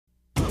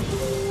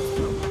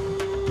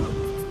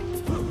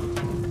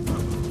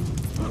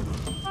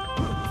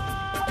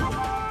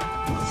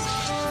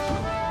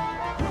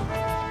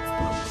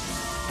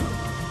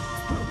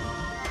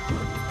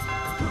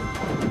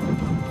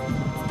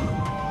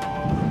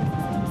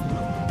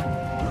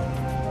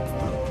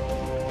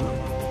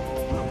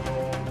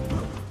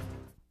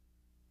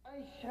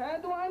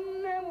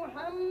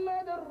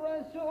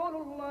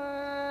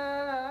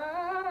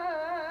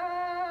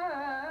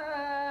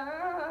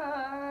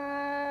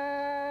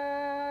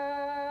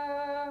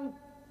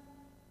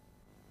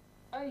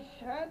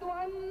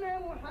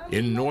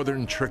In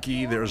northern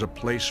Turkey, there's a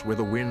place where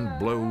the wind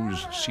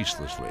blows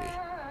ceaselessly.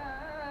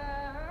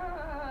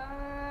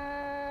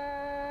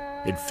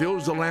 It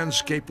fills the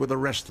landscape with a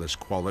restless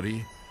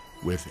quality,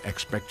 with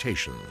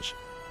expectations.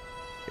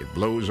 It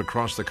blows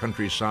across the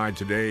countryside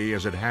today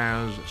as it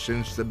has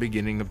since the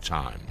beginning of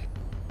time.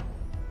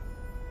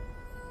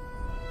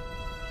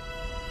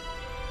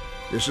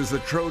 This is the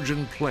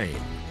Trojan Plain,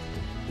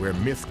 where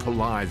myth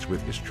collides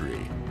with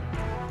history.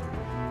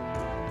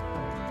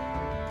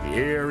 The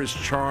air is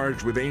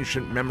charged with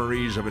ancient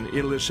memories of an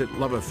illicit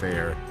love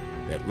affair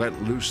that let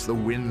loose the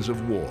winds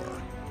of war.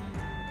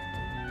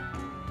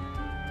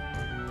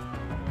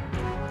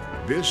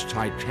 This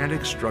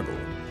titanic struggle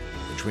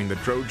between the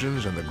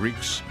Trojans and the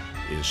Greeks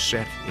is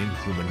set in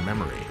human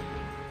memory.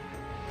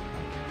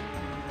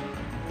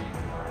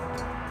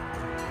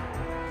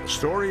 The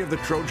story of the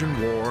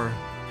Trojan War,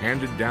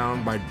 handed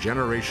down by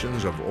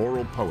generations of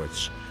oral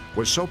poets,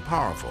 was so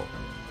powerful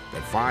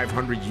that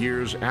 500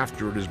 years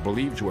after it is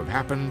believed to have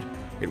happened,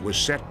 it was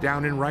set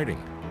down in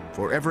writing,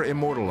 forever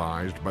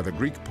immortalized by the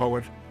Greek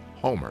poet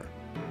Homer.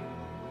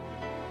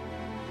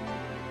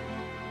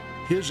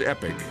 His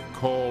epic,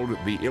 called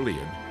the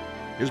Iliad,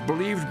 is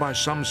believed by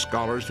some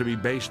scholars to be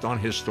based on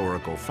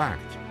historical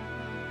fact.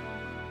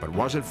 But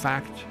was it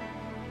fact,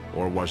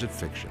 or was it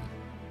fiction?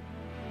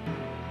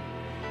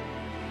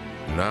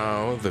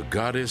 Now the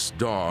goddess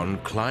Dawn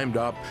climbed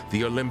up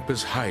the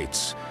Olympus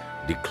heights,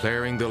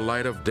 declaring the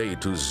light of day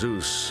to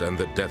Zeus and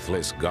the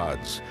deathless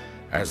gods,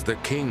 as the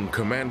king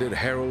commanded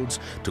heralds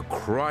to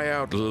cry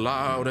out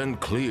loud and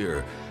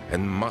clear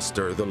and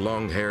muster the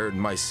long-haired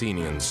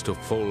Mycenaeans to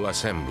full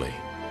assembly.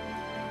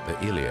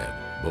 The Iliad,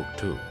 Book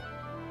 2.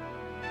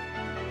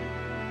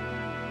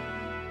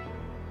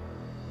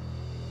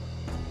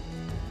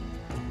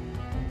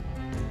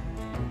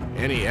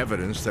 Any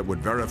evidence that would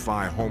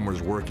verify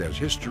Homer's work as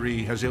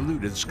history has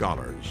eluded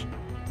scholars.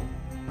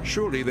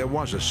 Surely there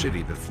was a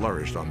city that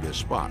flourished on this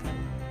spot.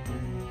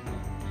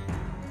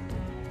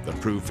 The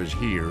proof is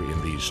here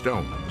in these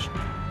stones.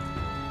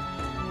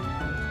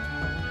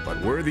 But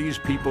were these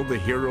people the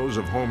heroes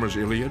of Homer's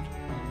Iliad?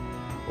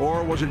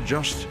 Or was it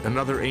just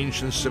another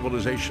ancient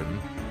civilization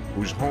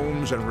whose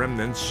homes and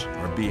remnants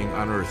are being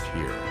unearthed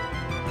here?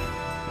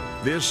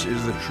 This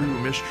is the true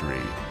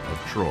mystery of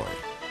Troy.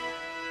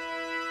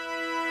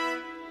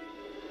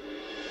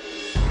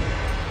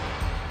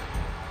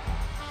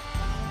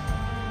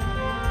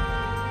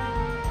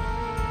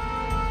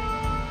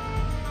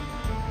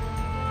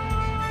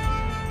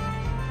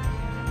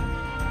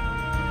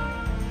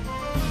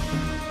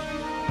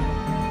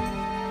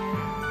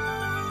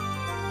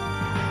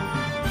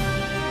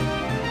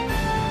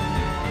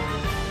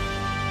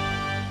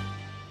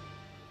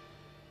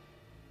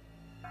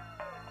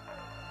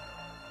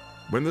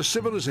 When the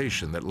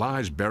civilization that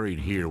lies buried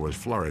here was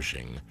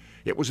flourishing,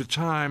 it was a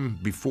time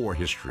before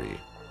history.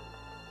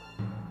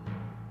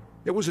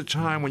 It was a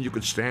time when you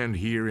could stand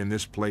here in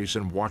this place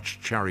and watch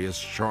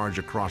chariots charge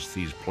across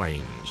these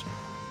plains.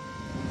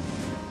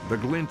 The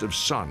glint of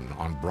sun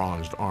on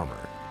bronzed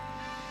armor.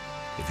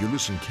 If you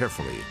listen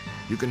carefully,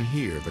 you can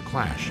hear the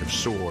clash of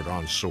sword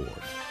on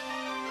sword.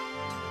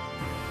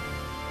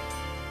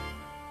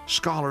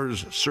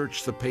 Scholars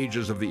search the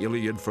pages of the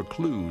Iliad for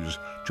clues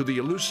to the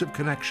elusive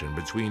connection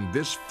between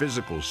this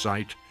physical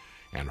site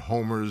and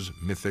Homer's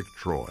mythic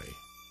Troy.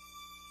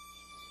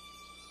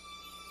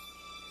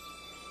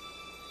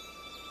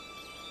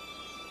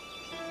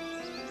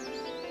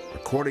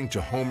 According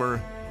to Homer,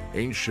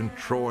 ancient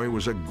Troy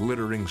was a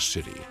glittering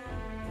city.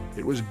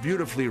 It was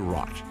beautifully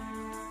wrought.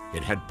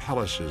 It had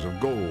palaces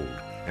of gold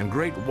and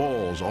great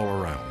walls all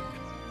around.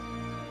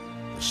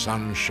 The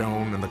sun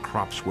shone and the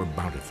crops were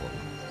bountiful.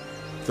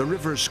 The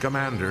river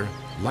Scamander,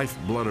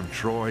 lifeblood of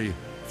Troy,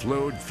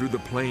 flowed through the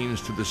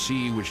plains to the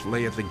sea which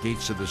lay at the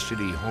gates of the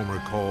city Homer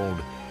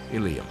called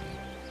Ilium.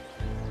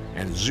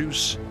 And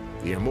Zeus,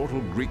 the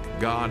immortal Greek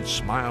god,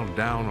 smiled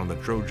down on the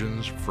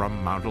Trojans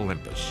from Mount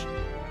Olympus.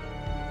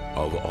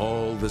 Of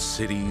all the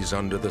cities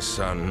under the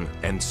sun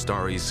and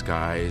starry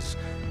skies,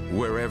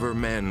 wherever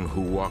men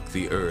who walk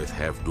the earth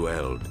have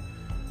dwelled,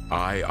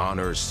 I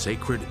honor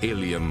sacred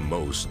Ilium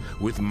most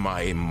with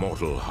my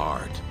immortal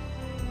heart.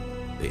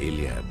 The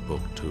Iliad,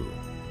 Book 2.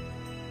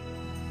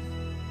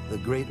 The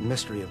great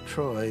mystery of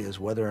Troy is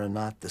whether or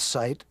not the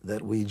site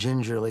that we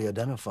gingerly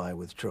identify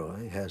with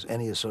Troy has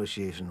any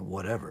association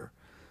whatever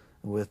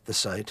with the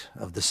site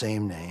of the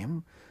same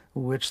name,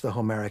 which the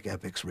Homeric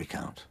epics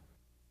recount.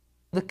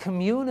 The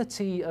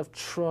community of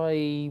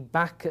Troy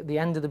back at the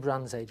end of the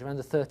Bronze Age, around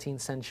the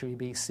 13th century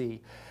BC,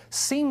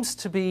 seems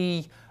to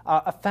be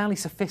a fairly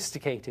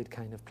sophisticated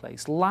kind of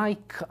place,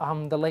 like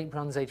the late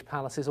Bronze Age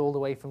palaces all the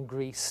way from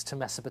Greece to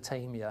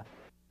Mesopotamia.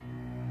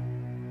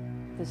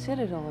 The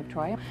citadel of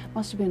Troy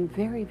must have been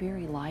very,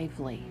 very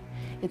lively.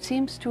 It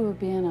seems to have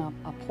been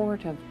a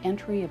port of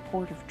entry, a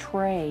port of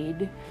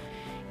trade.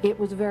 It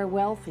was a very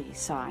wealthy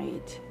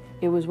site.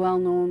 It was well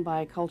known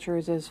by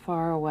cultures as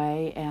far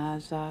away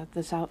as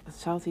the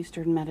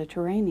southeastern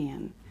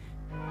Mediterranean.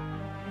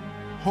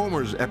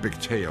 Homer's epic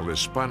tale is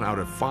spun out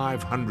of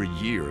 500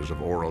 years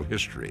of oral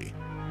history.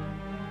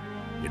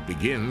 It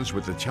begins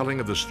with the telling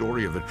of the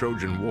story of the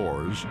Trojan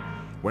Wars,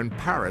 when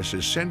Paris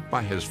is sent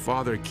by his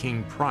father,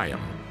 King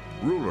Priam,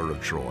 ruler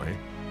of Troy,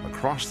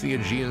 across the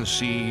Aegean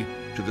Sea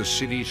to the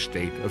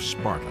city-state of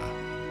Sparta.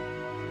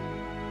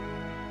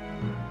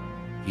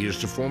 He is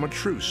to form a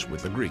truce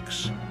with the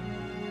Greeks.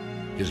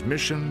 His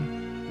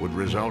mission would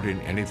result in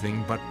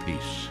anything but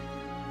peace.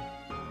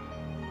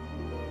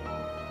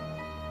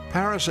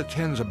 Paris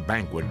attends a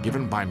banquet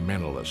given by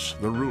Menelaus,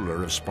 the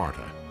ruler of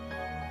Sparta.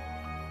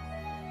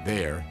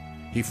 There,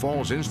 he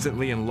falls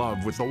instantly in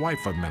love with the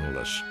wife of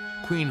Menelaus,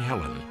 Queen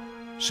Helen,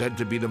 said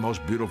to be the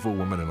most beautiful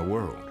woman in the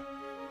world.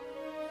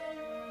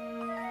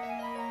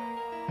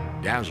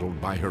 Dazzled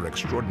by her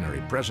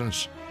extraordinary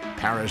presence,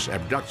 Paris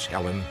abducts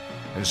Helen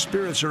and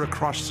spirits her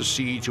across the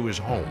sea to his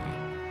home,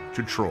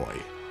 to Troy.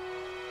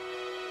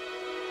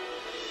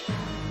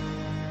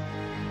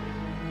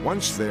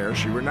 Once there,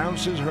 she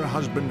renounces her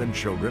husband and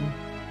children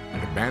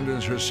and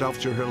abandons herself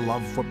to her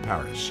love for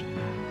Paris.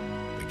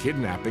 The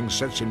kidnapping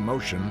sets in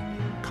motion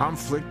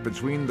conflict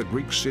between the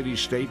Greek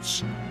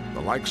city-states,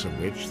 the likes of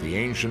which the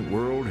ancient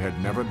world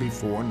had never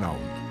before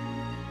known.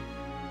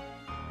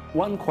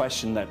 One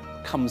question that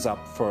comes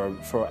up for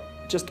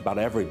just about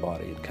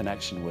everybody in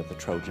connection with the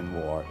Trojan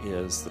War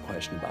is the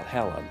question about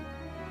Helen.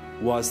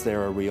 Was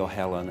there a real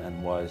Helen,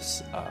 and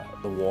was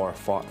the war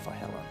fought for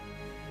Helen?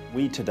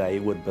 We today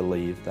would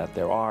believe that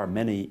there are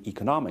many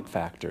economic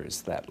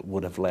factors that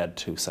would have led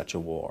to such a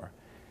war.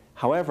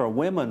 However,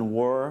 women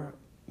were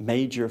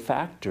major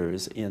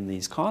factors in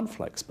these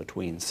conflicts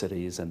between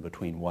cities and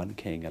between one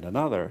king and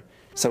another.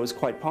 So it's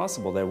quite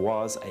possible there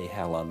was a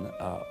Helen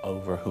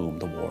over whom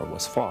the war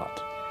was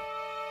fought.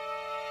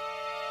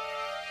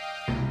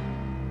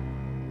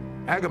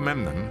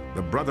 Agamemnon,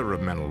 the brother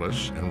of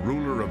Menelaus and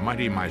ruler of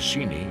mighty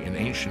Mycenae in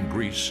ancient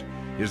Greece,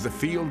 is the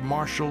field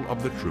marshal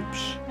of the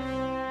troops.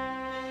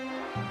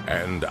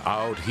 And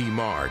out he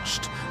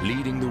marched,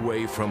 leading the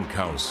way from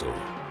council.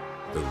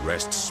 The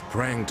rest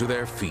sprang to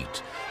their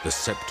feet. The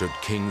sceptered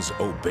kings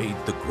obeyed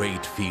the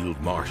great field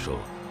marshal.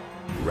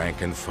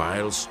 Rank and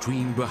file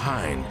streamed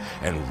behind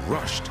and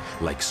rushed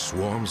like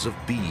swarms of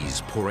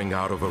bees pouring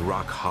out of a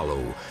rock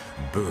hollow,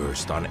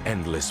 burst on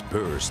endless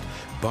burst,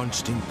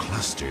 bunched in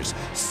clusters,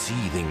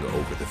 seething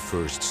over the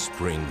first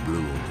spring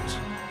blooms.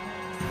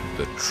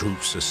 The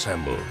troops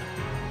assembled.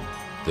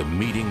 The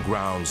meeting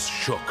grounds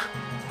shook.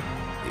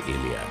 The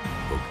Iliad,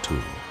 Book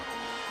 2.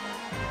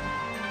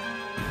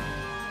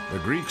 The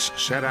Greeks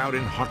set out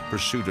in hot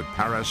pursuit of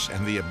Paris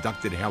and the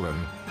abducted Helen,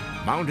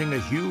 mounting a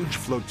huge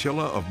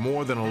flotilla of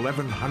more than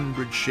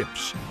 1,100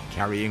 ships,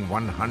 carrying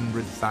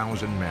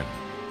 100,000 men.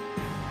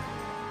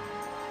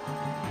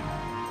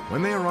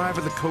 When they arrive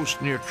at the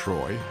coast near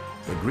Troy,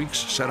 the Greeks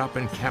set up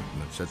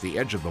encampments at the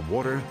edge of the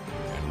water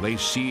and lay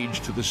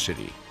siege to the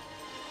city.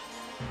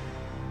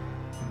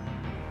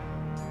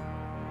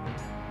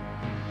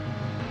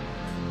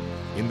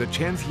 In the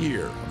 10th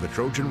year of the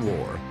Trojan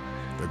War,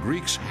 the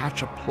Greeks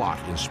hatch a plot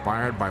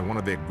inspired by one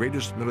of their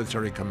greatest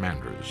military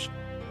commanders.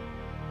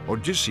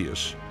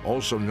 Odysseus,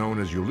 also known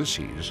as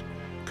Ulysses,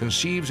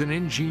 conceives an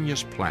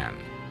ingenious plan.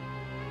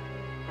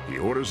 He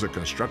orders the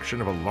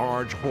construction of a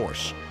large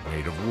horse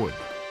made of wood.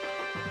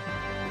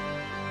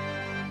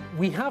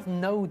 We have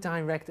no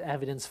direct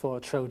evidence for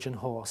a Trojan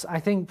horse. I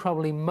think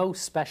probably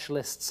most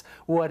specialists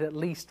would at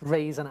least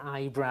raise an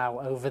eyebrow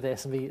over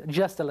this and be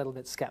just a little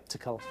bit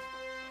skeptical.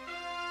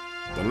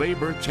 The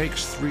labor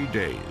takes 3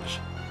 days.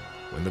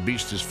 When the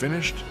beast is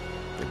finished,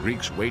 the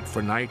Greeks wait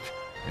for night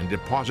and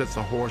deposit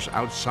the horse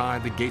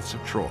outside the gates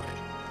of Troy.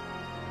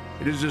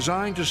 It is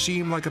designed to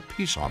seem like a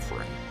peace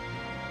offering.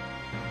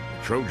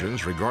 The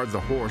Trojans regard the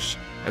horse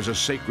as a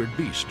sacred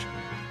beast,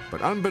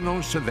 but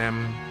unbeknownst to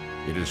them,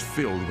 it is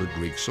filled with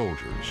Greek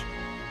soldiers.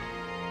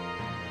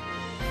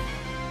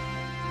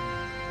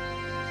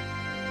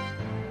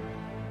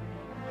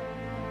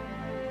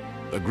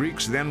 The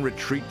Greeks then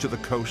retreat to the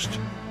coast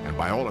and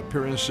by all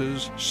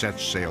appearances set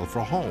sail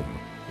for home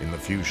in the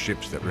few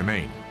ships that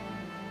remain.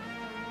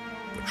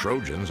 The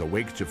Trojans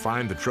awake to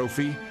find the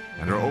trophy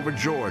and are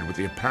overjoyed with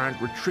the apparent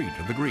retreat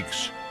of the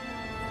Greeks.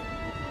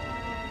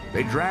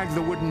 They drag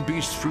the wooden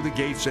beast through the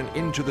gates and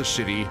into the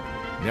city,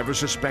 never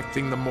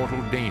suspecting the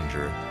mortal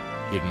danger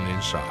hidden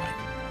inside.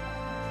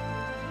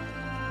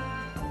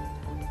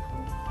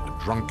 A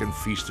drunken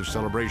feast of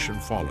celebration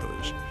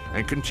follows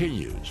and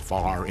continues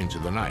far into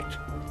the night.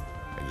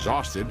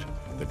 Exhausted,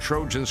 the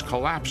Trojans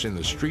collapse in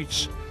the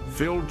streets,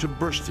 filled to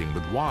bursting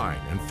with wine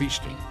and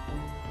feasting.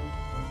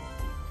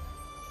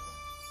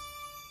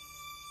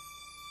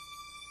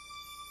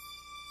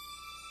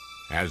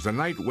 As the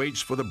night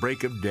waits for the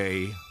break of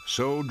day,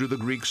 so do the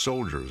Greek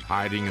soldiers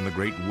hiding in the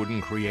great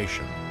wooden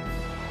creation,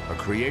 a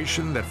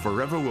creation that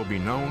forever will be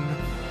known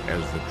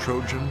as the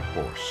Trojan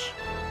horse.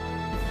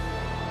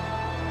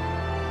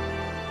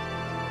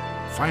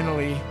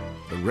 Finally,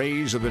 the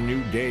rays of the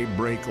new day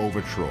break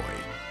over Troy.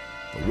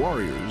 The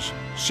warriors,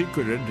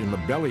 secreted in the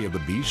belly of the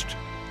beast,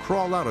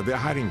 crawl out of their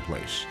hiding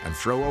place and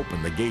throw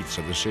open the gates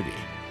of the city.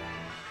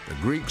 The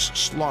Greeks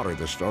slaughter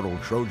the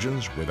startled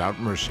Trojans without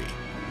mercy,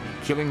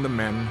 killing the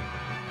men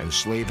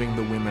enslaving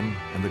the women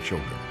and the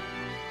children.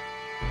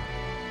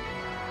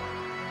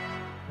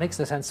 Makes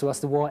no sense to us.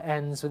 The war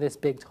ends with this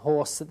big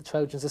horse that the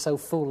Trojans are so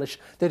foolish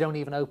they don't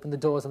even open the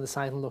doors on the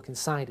side and look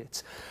inside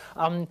it.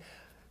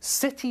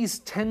 Cities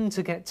tend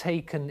to get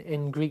taken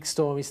in Greek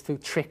stories through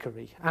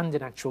trickery, and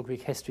in actual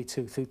Greek history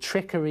too, through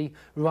trickery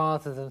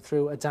rather than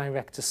through a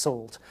direct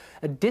assault.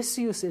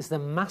 Odysseus is the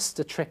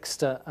master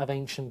trickster of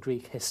ancient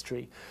Greek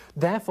history.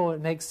 Therefore,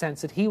 it makes sense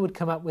that he would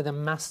come up with a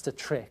master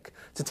trick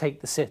to take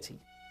the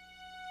city.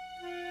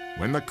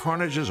 When the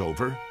carnage is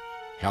over,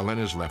 Helen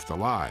is left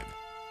alive.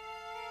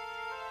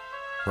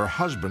 Her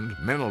husband,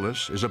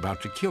 Menelaus, is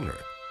about to kill her,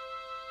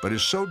 but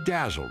is so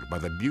dazzled by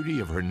the beauty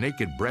of her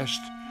naked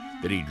breast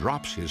that he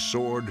drops his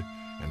sword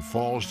and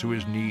falls to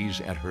his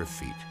knees at her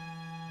feet.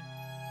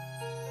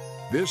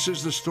 This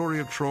is the story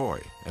of Troy,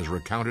 as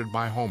recounted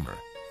by Homer.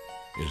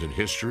 Is it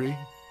history,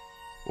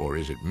 or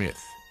is it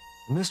myth?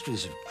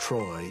 Mysteries of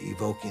Troy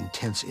evoke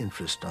intense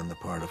interest on the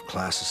part of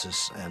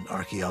classicists and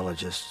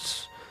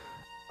archaeologists,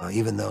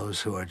 even those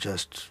who are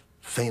just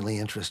faintly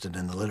interested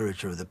in the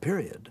literature of the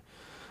period,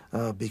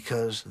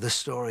 because the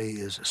story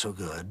is so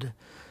good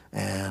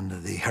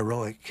and the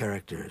heroic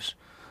characters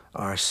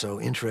are so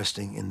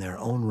interesting in their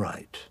own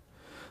right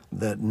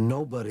that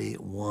nobody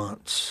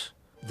wants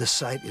the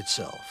site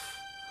itself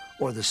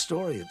or the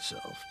story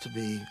itself to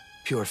be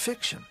pure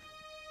fiction.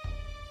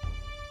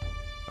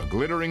 A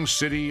glittering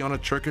city on a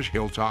Turkish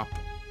hilltop,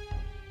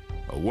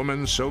 a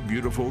woman so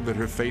beautiful that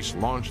her face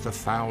launched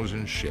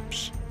 1,000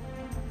 ships,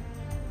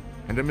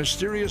 and a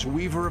mysterious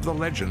weaver of the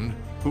legend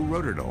who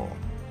wrote it all.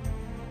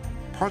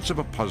 Parts of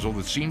a puzzle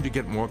that seem to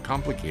get more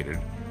complicated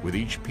with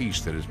each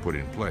piece that is put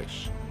in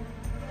place.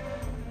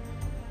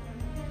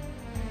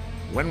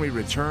 When we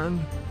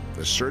return,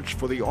 the search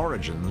for the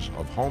origins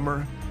of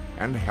Homer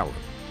and Helen.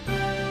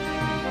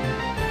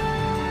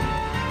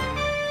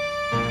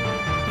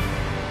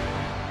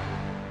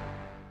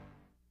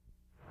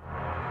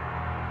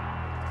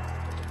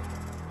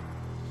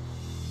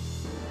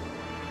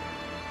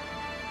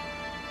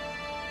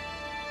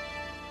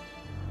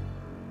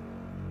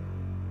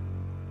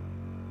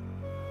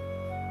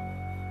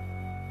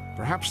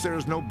 Perhaps there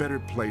is no better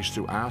place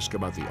to ask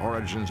about the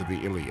origins of the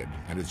Iliad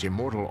and its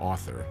immortal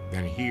author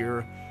than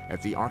here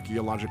at the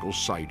archaeological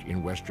site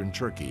in western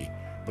Turkey,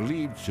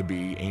 believed to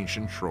be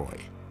ancient Troy.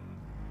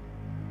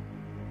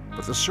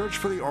 But the search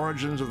for the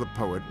origins of the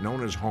poet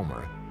known as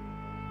Homer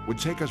would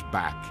take us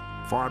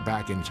back, far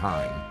back in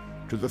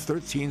time, to the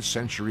 13th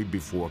century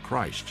before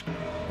Christ,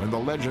 when the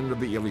legend of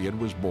the Iliad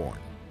was born.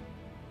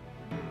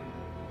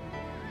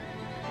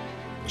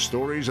 The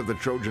stories of the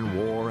Trojan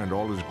War and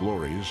all its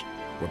glories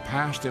were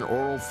passed in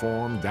oral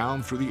form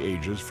down through the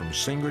ages from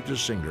singer to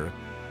singer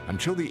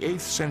until the 8th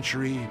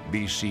century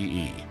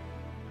BCE.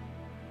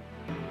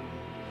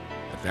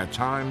 At that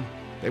time,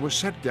 they were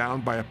set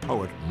down by a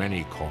poet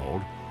many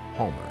called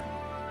Homer.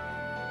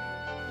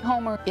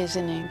 Homer is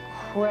an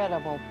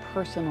incredible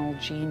personal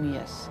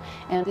genius,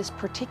 and this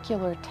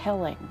particular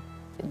telling,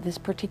 this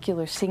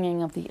particular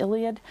singing of the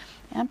Iliad,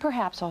 and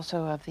perhaps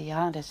also of the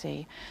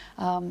Odyssey,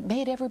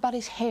 made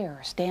everybody's hair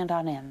stand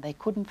on end. They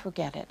couldn't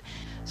forget it.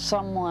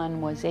 Someone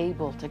was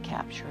able to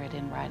capture it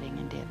in writing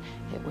and did.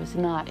 It was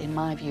not, in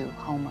my view,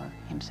 Homer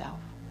himself.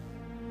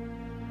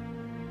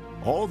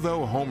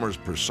 Although Homer's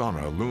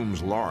persona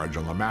looms large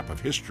on the map of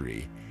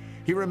history,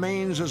 he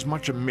remains as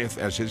much a myth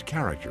as his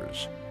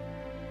characters.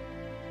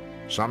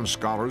 Some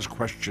scholars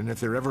question if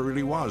there ever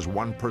really was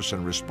one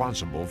person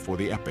responsible for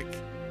the epic.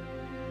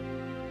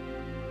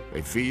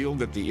 They feel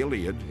that the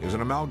Iliad is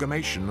an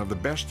amalgamation of the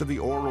best of the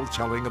oral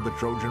telling of the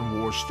Trojan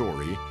War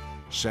story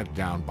set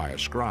down by a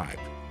scribe.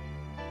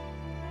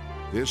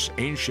 This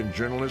ancient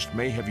journalist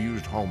may have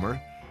used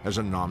Homer as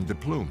a nom de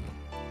plume.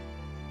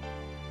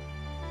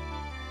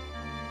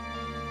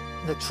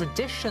 The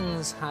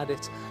traditions had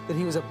it that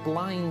he was a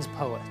blind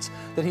poet,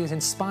 that he was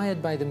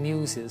inspired by the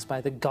muses,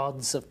 by the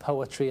gods of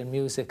poetry and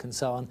music and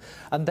so on,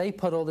 and they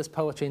put all this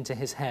poetry into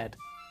his head.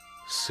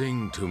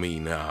 Sing to me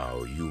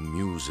now, you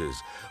muses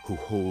who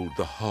hold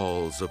the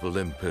halls of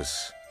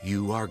Olympus.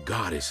 You are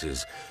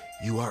goddesses,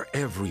 you are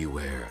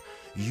everywhere,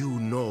 you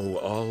know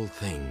all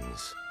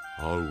things.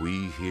 All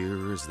we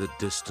hear is the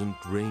distant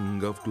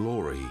ring of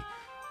glory.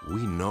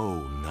 We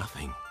know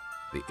nothing.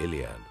 The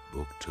Iliad,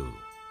 Book 2.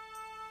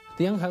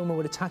 The young Homer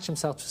would attach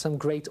himself to some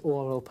great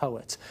oral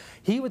poet.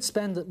 He would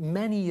spend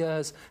many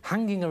years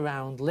hanging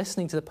around,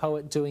 listening to the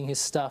poet doing his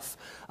stuff,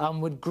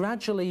 would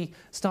gradually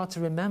start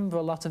to remember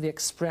a lot of the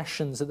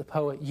expressions that the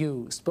poet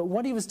used. But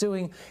what he was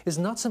doing is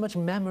not so much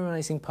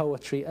memorizing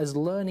poetry as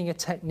learning a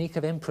technique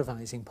of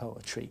improvising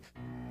poetry.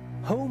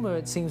 Homer,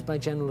 it seems by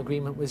general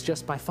agreement, was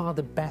just by far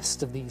the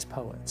best of these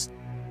poets.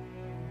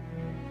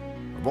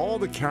 Of all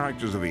the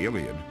characters of the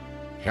Iliad,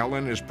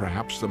 Helen is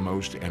perhaps the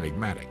most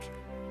enigmatic.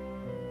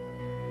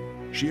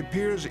 She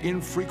appears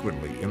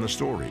infrequently in the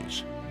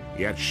stories,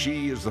 yet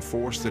she is the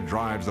force that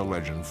drives the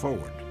legend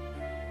forward.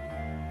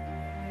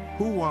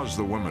 Who was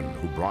the woman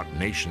who brought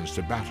nations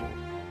to battle?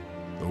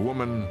 The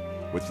woman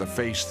with the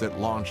face that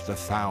launched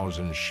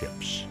 1,000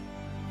 ships.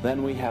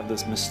 Then we have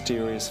this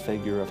mysterious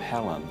figure of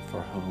Helen,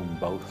 for whom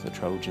both the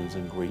Trojans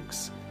and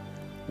Greeks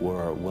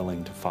were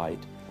willing to fight.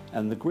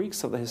 And the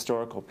Greeks of the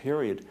historical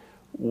period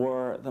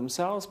were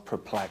themselves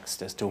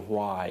perplexed as to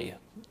why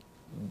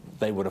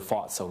they would have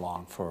fought so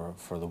long for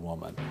the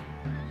woman.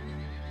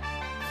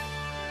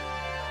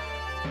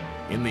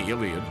 In the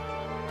Iliad,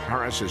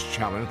 Paris is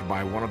challenged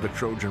by one of the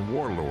Trojan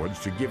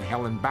warlords to give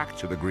Helen back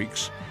to the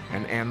Greeks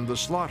and end the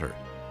slaughter.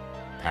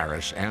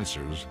 Paris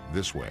answers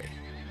this way.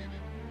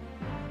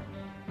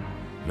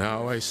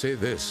 Now I say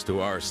this to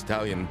our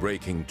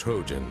stallion-breaking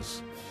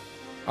Trojans.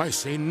 I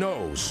say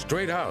no,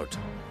 straight out.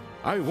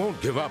 I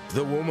won't give up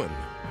the woman.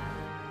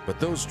 But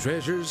those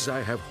treasures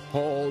I have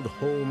hauled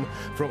home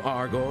from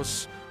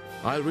Argos,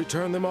 I'll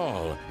return them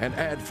all and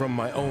add from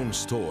my own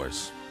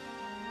stores.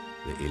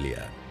 The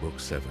Iliad, Book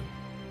 7.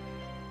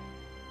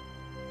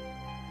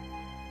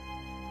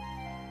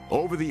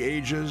 Over the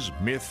ages,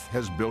 myth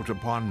has built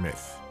upon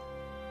myth.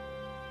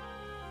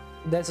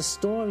 There's a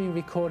story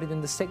recorded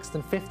in the 6th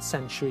and 5th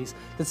centuries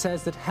that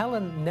says that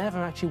Helen never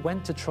actually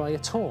went to Troy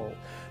at all.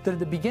 That at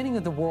the beginning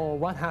of the war,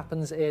 what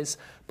happens is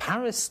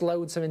Paris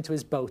loads her into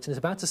his boat and is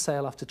about to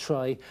sail off to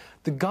Troy.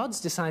 The gods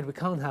decide we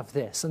can't have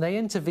this, and they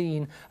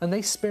intervene and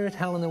they spirit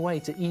Helen away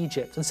to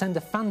Egypt and send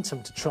a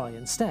phantom to Troy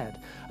instead.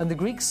 And the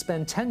Greeks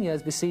spend 10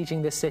 years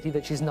besieging this city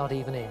that she's not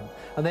even in.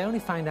 And they only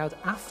find out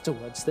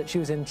afterwards that she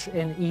was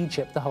in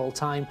Egypt the whole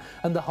time,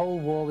 and the whole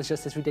war was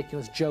just this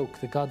ridiculous joke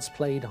the gods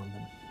played on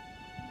them.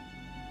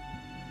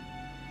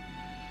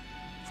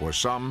 For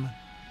some,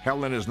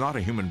 Helen is not a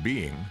human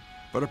being,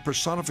 but a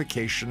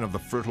personification of the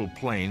fertile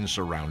plain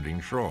surrounding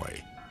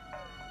Troy.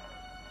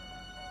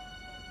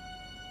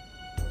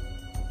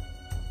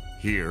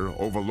 Here,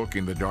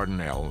 overlooking the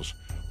Dardanelles,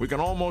 we can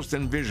almost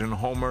envision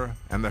Homer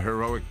and the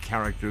heroic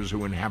characters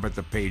who inhabit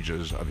the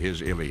pages of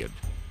his Iliad.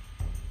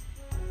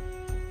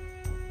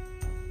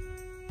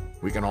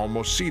 We can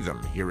almost see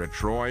them here at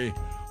Troy,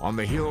 on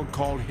the hill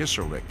called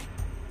Hisarlik,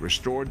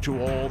 restored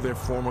to all their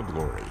former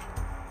glory.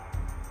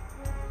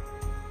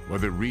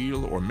 Whether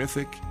real or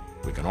mythic,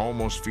 we can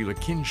almost feel a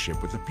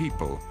kinship with the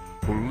people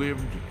who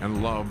lived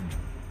and loved,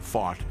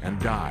 fought and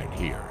died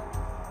here.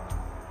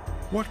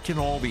 What can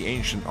all the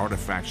ancient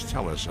artifacts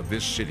tell us of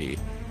this city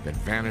that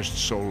vanished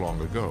so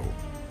long ago?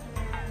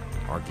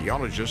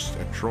 Archaeologists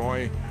at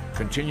Troy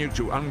continue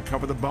to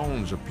uncover the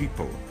bones of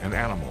people and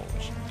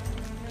animals.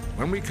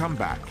 When we come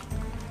back,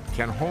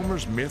 can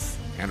Homer's myth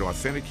and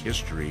authentic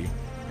history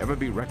ever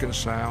be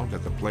reconciled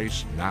at the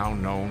place now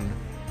known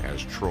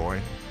as Troy?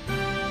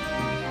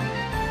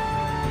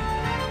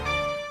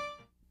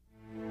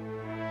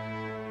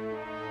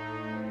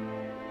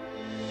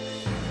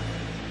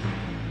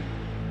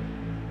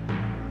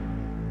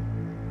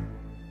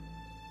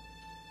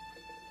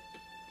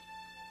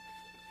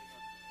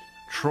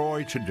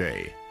 Troy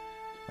today.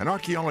 An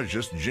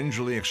archaeologist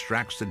gingerly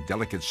extracts the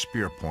delicate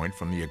spear point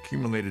from the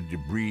accumulated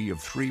debris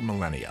of 3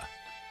 millennia.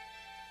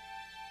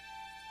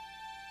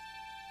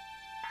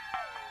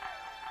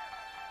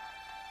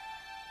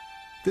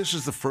 This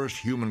is the first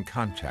human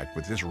contact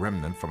with this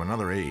remnant from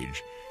another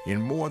age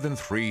in more than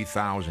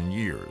 3,000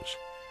 years.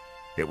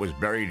 It was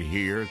buried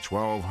here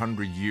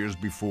 1,200 years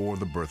before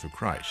the birth of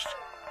Christ.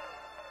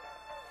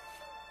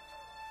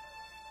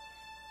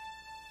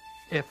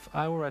 If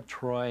I were at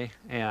Troy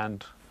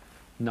and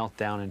knelt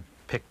down and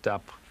picked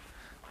up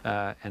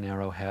an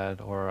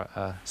arrowhead or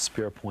a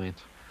spear point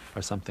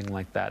or something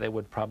like that, it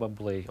would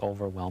probably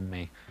overwhelm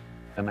me.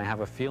 And I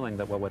have a feeling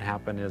that what would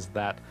happen is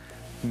that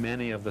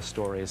many of the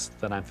stories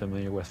that I'm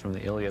familiar with from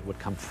the Iliad would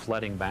come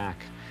flooding back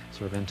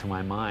sort of into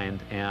my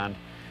mind, and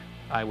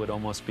I would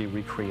almost be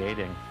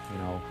recreating, you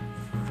know,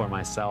 for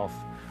myself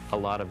a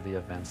lot of the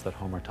events that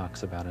Homer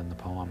talks about in the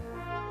poem.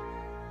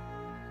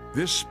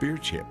 This spear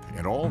tip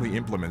and all the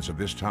implements of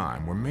this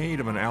time were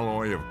made of an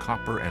alloy of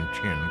copper and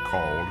tin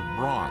called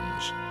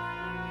bronze.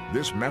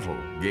 This metal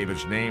gave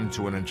its name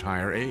to an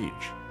entire age.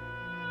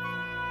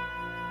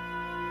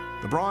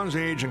 The Bronze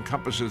Age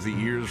encompasses the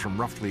years from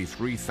roughly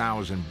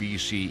 3000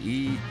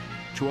 BCE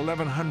to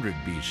 1100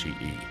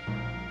 BCE.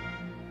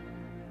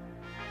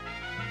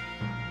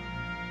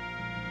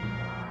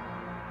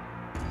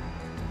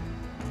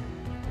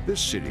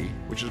 This city,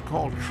 which is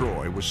called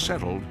Troy, was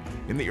settled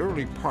in the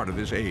early part of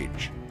this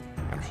age.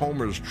 And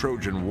Homer's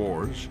Trojan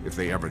Wars, if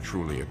they ever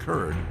truly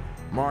occurred,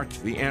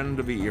 marked the end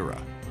of the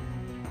era.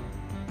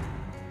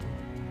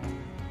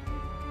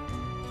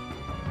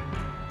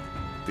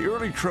 The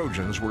early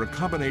Trojans were a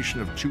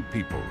combination of 2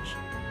 peoples.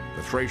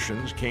 The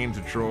Thracians came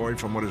to Troy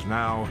from what is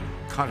now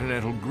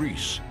continental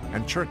Greece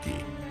and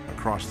Turkey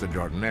across the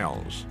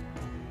Dardanelles.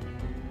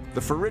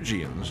 The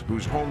Phrygians,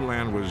 whose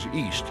homeland was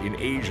east in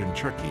Asian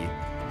Turkey,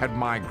 had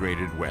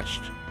migrated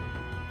west.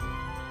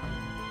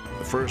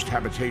 The first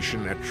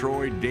habitation at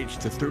Troy dates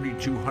to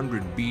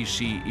 3200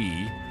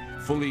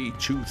 BCE, fully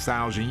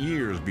 2,000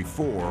 years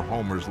before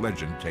Homer's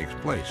legend takes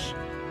place.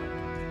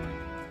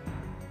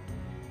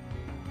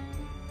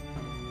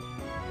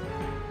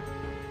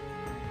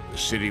 The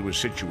city was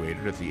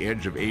situated at the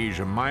edge of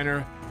Asia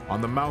Minor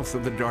on the mouth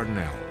of the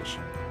Dardanelles.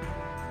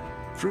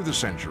 Through the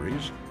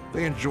centuries,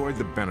 they enjoyed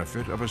the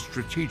benefit of a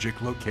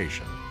strategic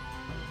location.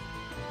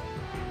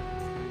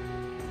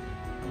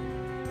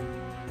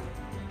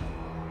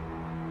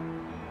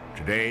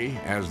 Today,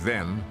 as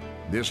then,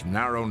 this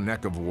narrow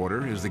neck of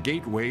water is the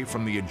gateway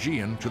from the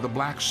Aegean to the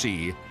Black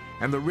Sea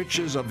and the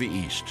riches of the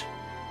East.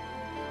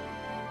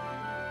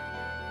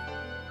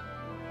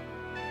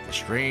 The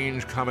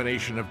strange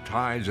combination of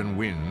tides and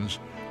winds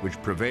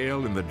which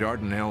prevail in the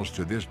Dardanelles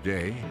to this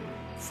day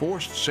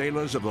forced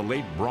sailors of the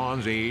late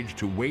Bronze Age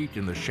to wait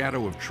in the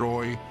shadow of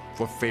Troy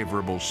for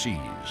favorable seas.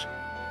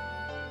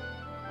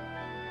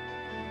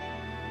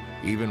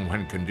 Even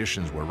when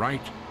conditions were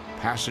right,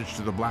 passage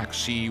to the Black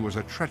Sea was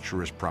a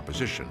treacherous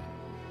proposition.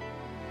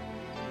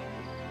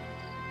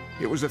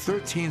 It was the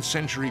 13th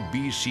century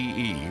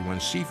BCE when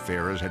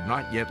seafarers had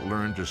not yet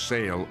learned to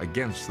sail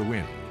against the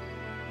wind.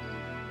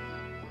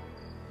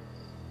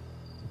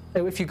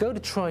 If you go to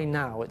Troy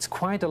now, it's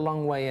quite a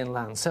long way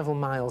inland, several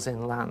miles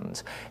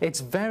inland. It's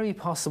very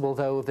possible,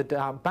 though,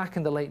 that back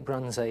in the late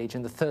Bronze Age,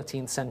 in the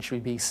 13th century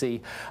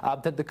BC,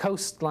 that the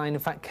coastline, in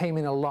fact, came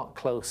in a lot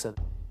closer.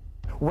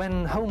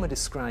 When Homer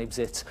describes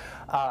it,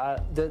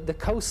 the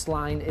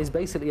coastline is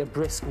basically a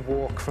brisk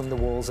walk from the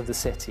walls of the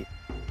city.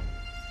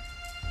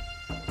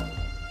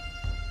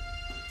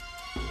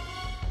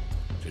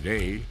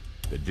 Today,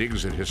 the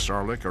digs at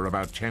Hisarlik are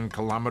about 10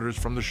 kilometers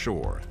from the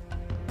shore.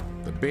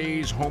 The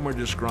bays Homer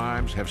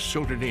describes have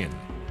silted in,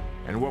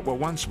 and what were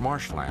once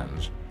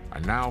marshlands are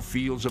now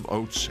fields of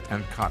oats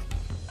and cotton.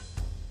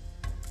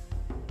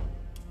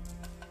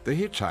 The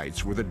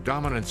Hittites were the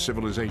dominant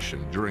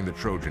civilization during the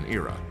Trojan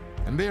era,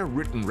 and their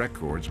written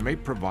records may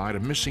provide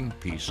a missing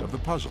piece of the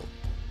puzzle.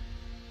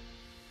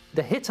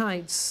 The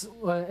Hittites,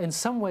 in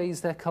some ways,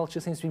 their culture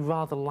seems to be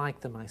rather like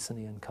the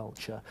Mycenaean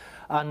culture.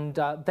 And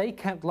they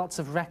kept lots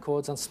of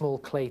records on small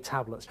clay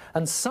tablets.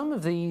 And some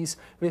of these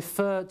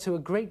refer to a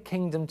great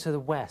kingdom to the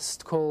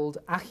west called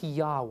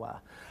Ahiyawa,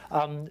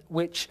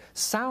 which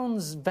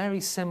sounds very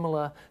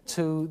similar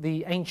to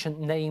the ancient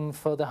name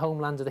for the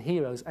homeland of the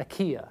heroes,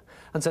 Achaia.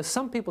 And so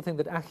some people think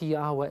that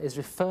Ahiyawa is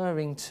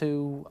referring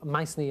to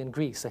Mycenaean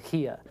Greece,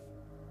 Achaia.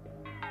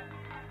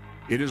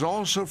 It is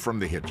also from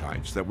the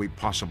Hittites that we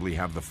possibly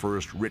have the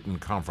first written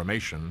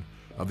confirmation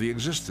of the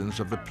existence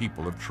of the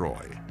people of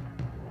Troy.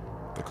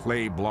 The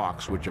clay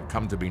blocks which have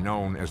come to be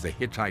known as the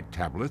Hittite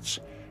tablets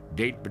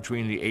date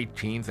between the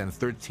 18th and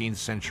 13th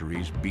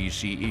centuries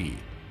BCE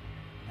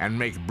and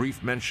make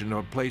brief mention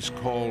of a place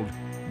called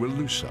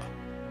Wilusa.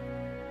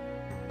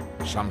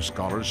 Some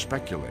scholars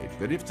speculate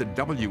that if the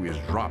W is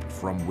dropped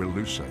from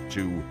Wilusa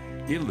to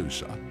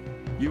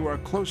Ilusa, you are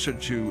closer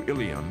to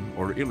Ilion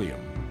or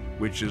Ilium,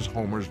 which is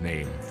Homer's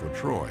name for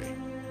Troy.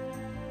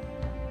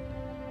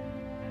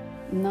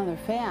 Another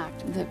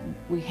fact that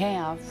we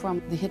have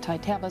from the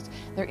Hittite tablets,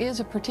 there is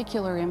a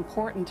particular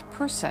important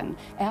person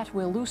at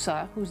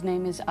Wilusa whose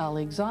name is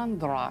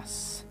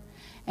Alexandros.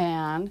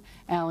 And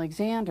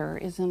Alexander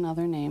is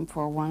another name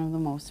for one of the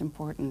most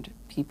important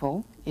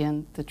people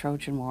in the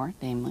Trojan War,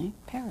 namely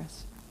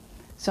Paris.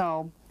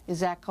 So, is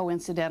that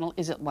coincidental?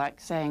 Is it like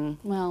saying,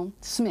 well,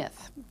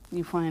 Smith?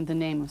 You find the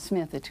name of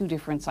Smith at two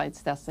different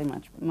sites, thus they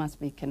must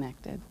be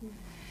connected.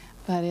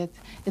 But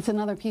it's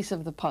another piece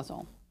of the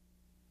puzzle.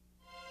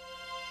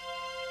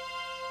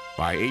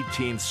 By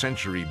 18th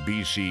century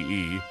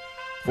BCE,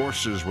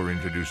 horses were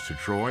introduced to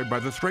Troy by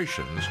the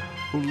Thracians,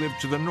 who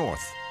lived to the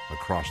north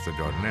across the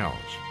Dardanelles.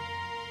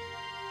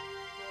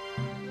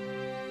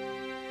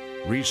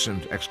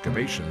 Recent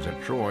excavations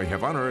at Troy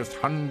have unearthed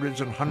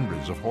hundreds and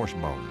hundreds of horse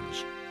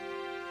bones.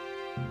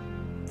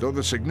 Though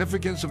the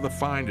significance of the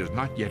find is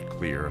not yet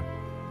clear,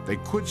 they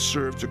could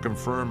serve to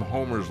confirm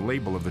Homer's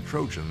label of the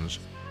Trojans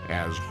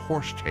as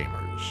horse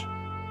tamers.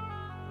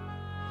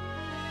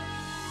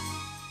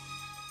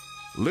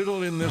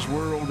 Little in this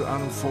world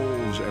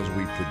unfolds as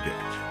we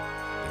predict.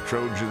 The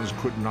Trojans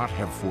could not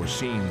have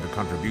foreseen the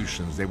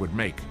contributions they would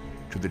make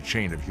to the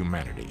chain of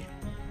humanity.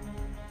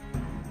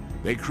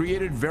 They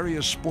created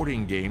various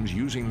sporting games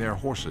using their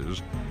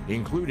horses,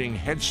 including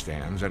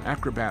headstands and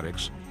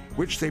acrobatics,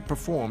 which they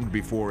performed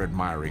before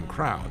admiring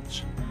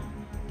crowds.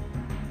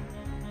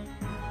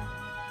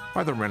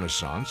 By the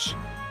Renaissance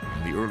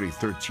and the early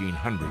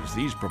 1300s,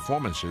 these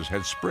performances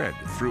had spread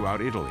throughout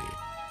Italy.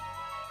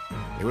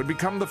 They would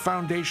become the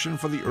foundation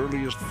for the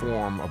earliest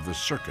form of the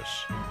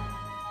circus.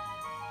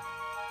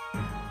 The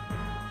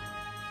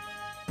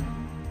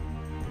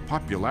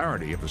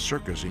popularity of the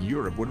circus in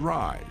Europe would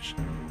rise,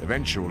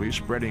 eventually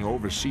spreading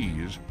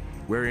overseas,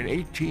 where in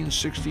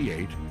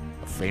 1868,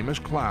 a famous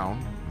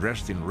clown,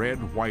 dressed in red,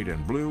 white,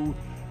 and blue,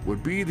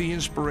 would be the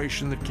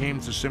inspiration that came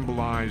to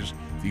symbolize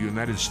the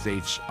United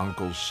States'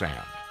 Uncle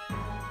Sam.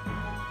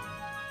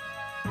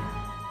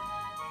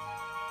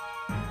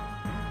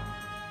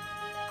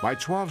 By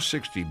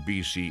 1260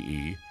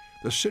 BCE,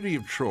 the city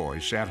of Troy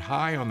sat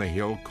high on the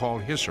hill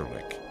called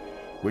Hisarlik,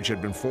 which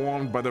had been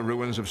formed by the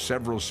ruins of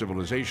several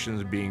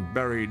civilizations being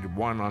buried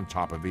one on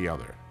top of the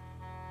other.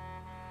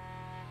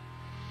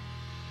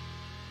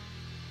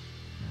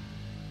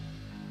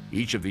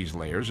 Each of these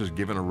layers is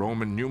given a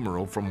Roman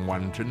numeral from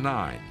 1 to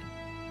 9.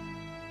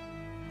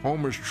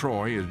 Homer's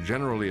Troy is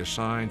generally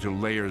assigned to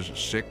layers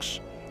 6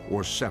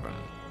 or 7.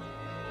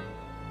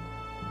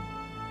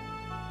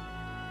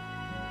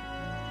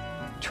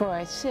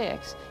 Troy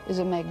 6 is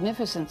a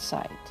magnificent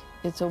site.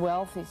 It's a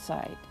wealthy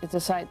site. It's a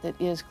site that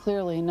is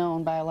clearly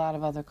known by a lot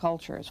of other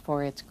cultures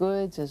for its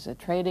goods, as a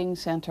trading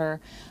center,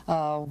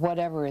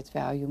 whatever its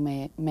value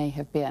may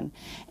have been,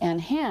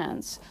 and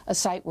hence a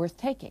site worth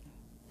taking.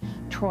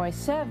 Troy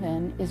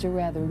 7 is a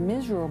rather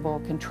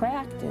miserable,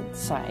 contracted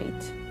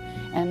site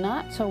and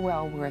not so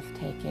well worth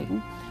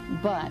taking,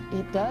 but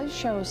it does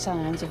show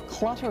signs of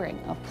cluttering,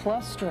 of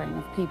clustering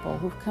of people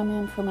who've come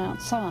in from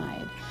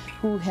outside,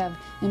 who have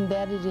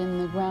embedded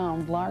in the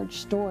ground large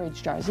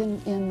storage jars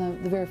in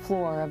the very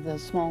floor of the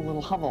small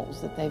little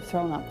hovels that they've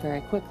thrown up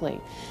very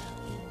quickly.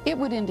 It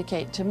would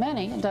indicate to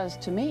many, it does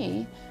to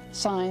me,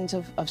 signs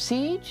of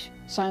siege,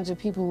 signs of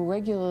people who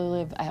regularly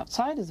live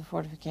outside of the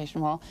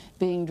fortification wall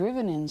being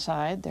driven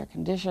inside, their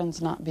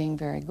conditions not being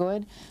very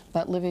good,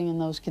 but living in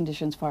those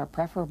conditions far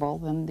preferable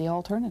than the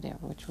alternative,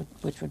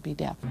 which would be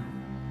death.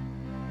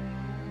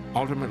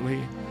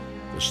 Ultimately,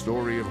 the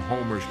story of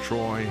Homer's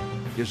Troy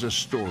is a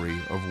story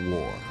of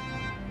war.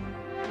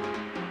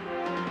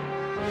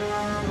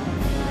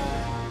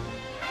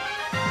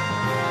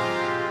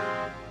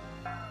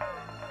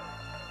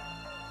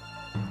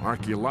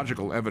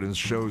 Archaeological evidence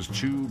shows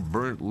 2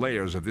 burnt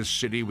layers of this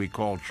city we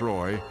call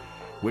Troy,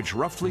 which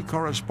roughly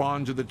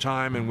correspond to the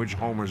time in which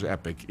Homer's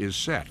epic is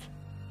set.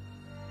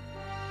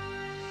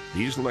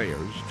 These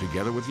layers,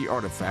 together with the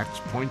artifacts,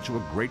 point to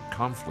a great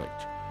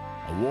conflict,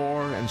 a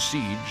war and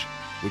siege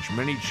which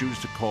many choose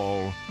to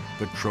call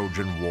the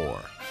Trojan War.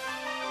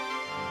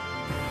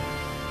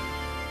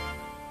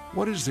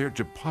 What is there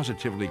to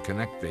positively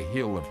connect the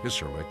hill of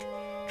Hissarlik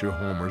to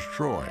Homer's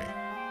Troy?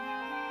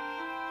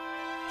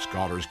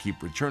 Scholars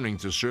keep returning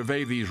to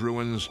survey these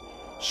ruins,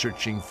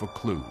 searching for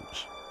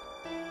clues.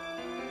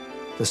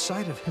 The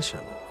site of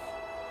Hissarlik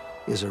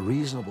is a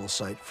reasonable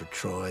site for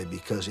Troy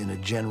because in a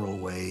general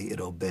way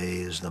it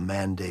obeys the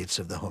mandates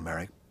of the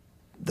Homeric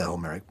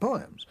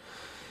poems.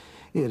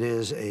 It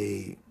is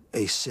a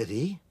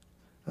city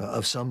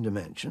of some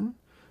dimension,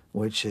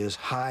 which is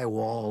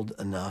high-walled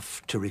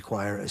enough to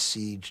require a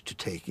siege to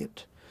take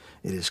it.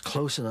 It is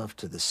close enough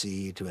to the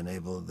sea to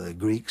enable the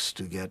Greeks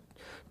to get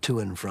to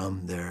and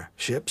from their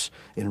ships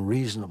in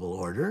reasonable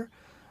order,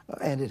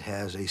 and it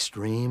has a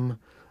stream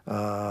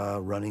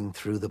running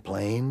through the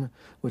plain,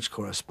 which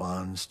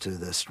corresponds to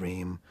the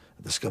stream,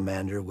 the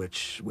Scamander,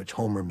 which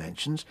Homer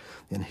mentions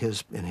in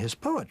his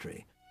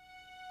poetry.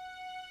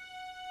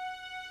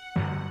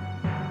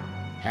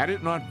 Had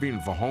it not been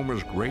for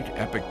Homer's great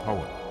epic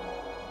poem,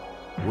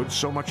 would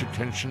so much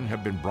attention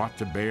have been brought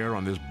to bear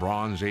on this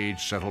Bronze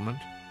Age settlement?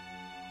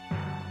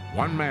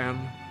 One man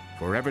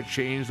forever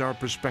changed our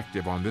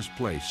perspective on this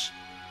place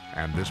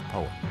and this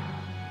poem.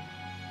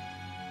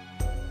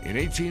 In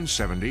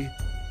 1870,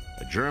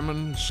 a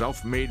German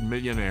self-made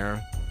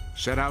millionaire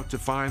set out to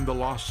find the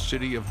lost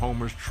city of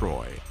Homer's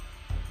Troy,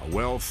 a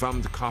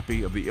well-thumbed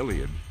copy of the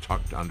Iliad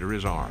tucked under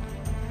his arm.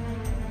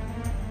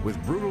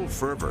 With brutal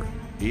fervor,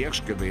 he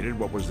excavated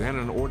what was then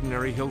an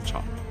ordinary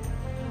hilltop,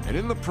 and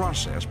in the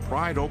process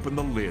pried open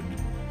the lid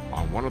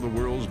on one of the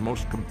world's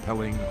most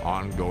compelling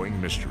ongoing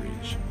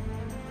mysteries.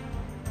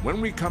 When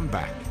we come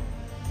back,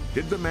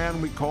 did the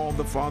man we call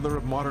the father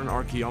of modern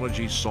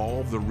archaeology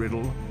solve the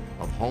riddle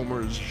of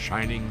Homer's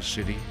shining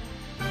city?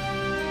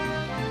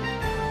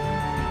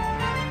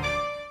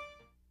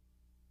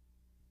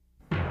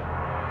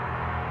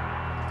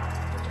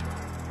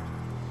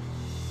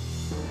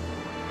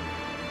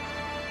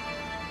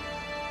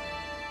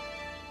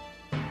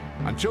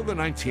 Until the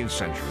 19th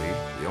century,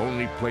 the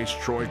only place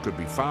Troy could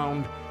be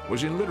found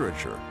was in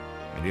literature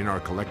and in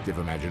our collective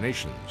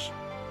imaginations.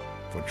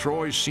 For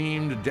Troy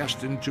seemed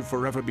destined to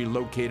forever be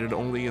located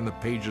only in the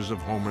pages of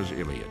Homer's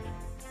Iliad.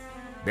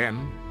 Then,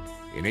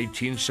 in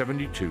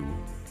 1872,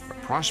 a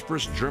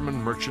prosperous German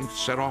merchant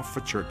set off for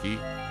Turkey,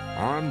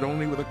 armed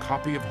only with a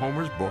copy of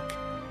Homer's book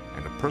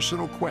and a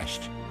personal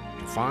quest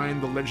to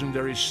find the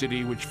legendary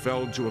city which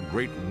fell to a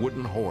great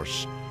wooden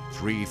horse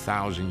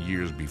 3,000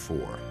 years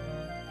before.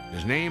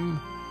 His name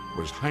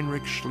was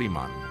Heinrich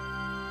Schliemann.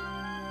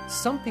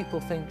 Some people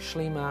think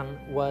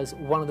Schliemann was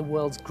one of the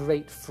world's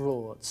great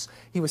frauds.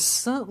 He was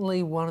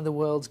certainly one of the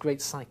world's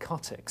great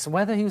psychotics.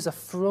 Whether he was a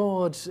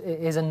fraud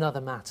is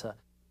another matter.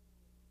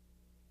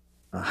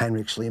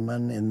 Heinrich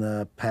Schliemann, in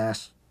the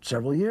past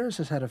several years,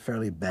 has had a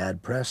fairly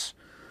bad press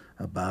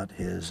about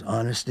his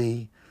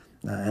honesty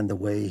and the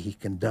way he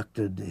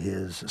conducted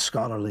his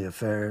scholarly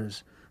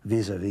affairs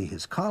vis-a-vis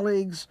his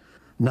colleagues.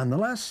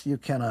 Nonetheless, you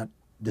cannot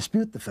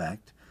dispute the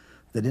fact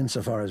that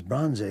insofar as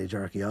Bronze Age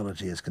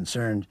archaeology is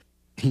concerned,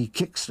 he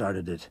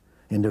kick-started it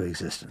into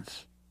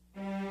existence.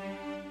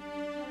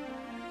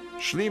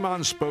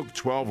 Schliemann spoke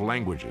 12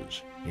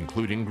 languages,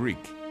 including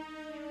Greek.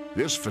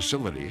 This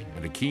facility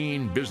and a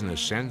keen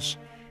business sense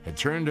had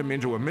turned him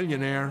into a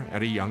millionaire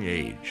at a young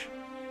age.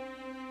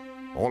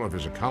 All of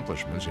his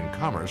accomplishments in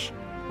commerce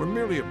were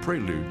merely a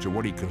prelude to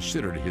what he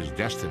considered his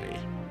destiny: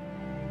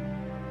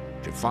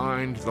 to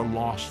find the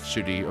lost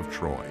city of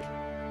Troy.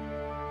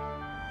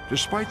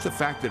 Despite the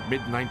fact that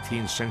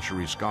mid-19th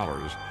century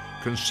scholars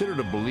considered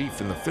a belief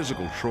in the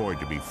physical Troy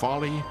to be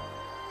folly,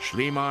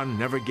 Schliemann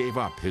never gave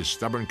up his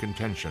stubborn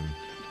contention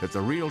that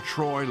the real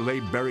Troy lay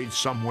buried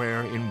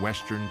somewhere in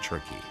western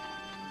Turkey.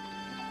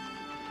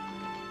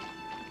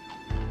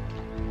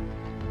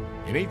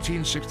 In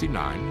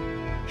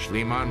 1869,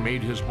 Schliemann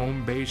made his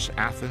home base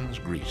Athens,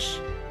 Greece.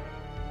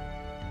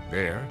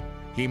 There,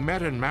 he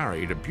met and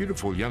married a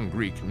beautiful young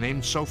Greek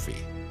named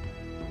Sophie.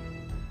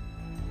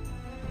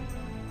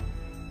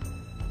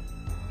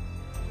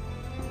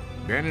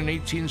 Then in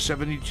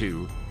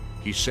 1872,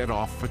 he set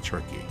off for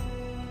Turkey.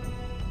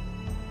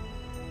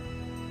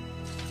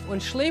 When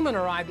Schliemann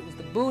arrived, it was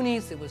the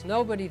boonies, there was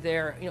nobody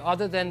there,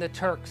 other than the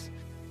Turks.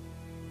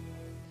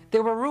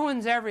 There were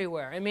ruins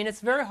everywhere. I mean,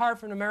 it's very hard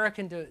for an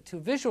American to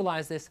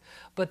visualize this,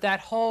 but that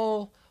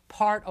whole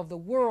part of the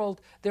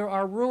world, there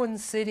are ruined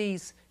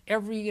cities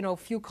every,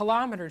 few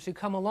kilometers. You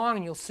come along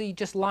and you'll see,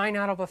 just lying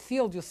out of a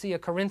field, you'll see a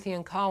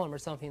Corinthian column or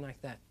something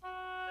like that.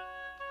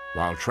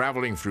 While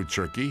traveling through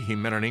Turkey, he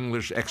met an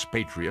English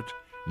expatriate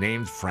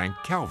named Frank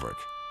Calvert.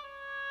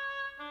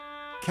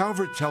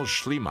 Calvert tells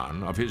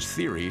Schliemann of his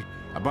theory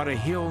about a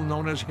hill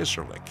known as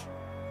Hissarlik.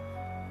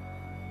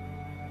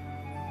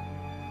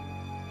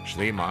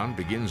 Schliemann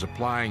begins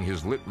applying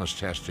his litmus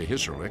test to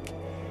Hissarlik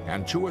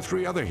and 2 or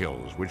 3 other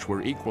hills which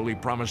were equally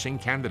promising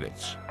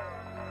candidates.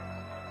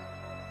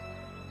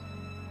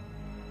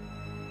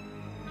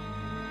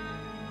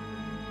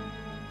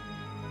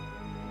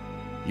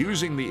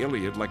 Using the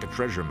Iliad like a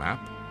treasure map,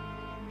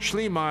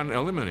 Schliemann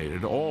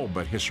eliminated all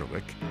but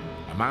Hissarlik,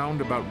 a mound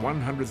about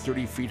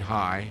 130 feet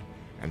high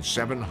and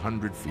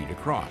 700 feet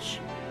across.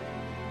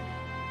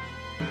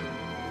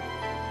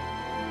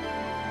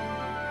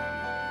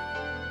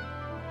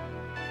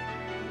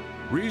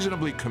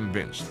 Reasonably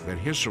convinced that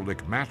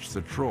Hissarlik matched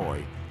the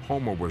Troy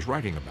Homer was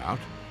writing about,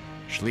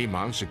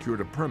 Schliemann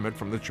secured a permit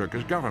from the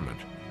Turkish government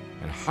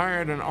and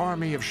hired an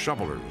army of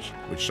shovelers,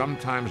 which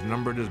sometimes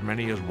numbered as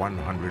many as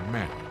 100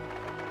 men.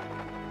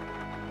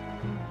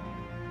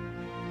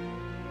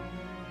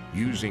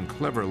 Using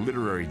clever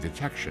literary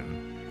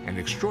detection and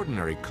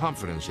extraordinary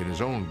confidence in his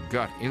own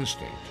gut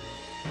instinct,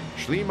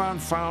 Schliemann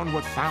found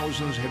what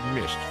thousands had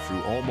missed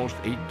through almost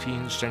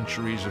 18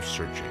 centuries of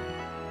searching.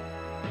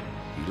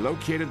 He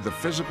located the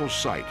physical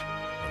site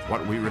of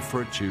what we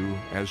refer to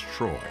as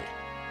Troy.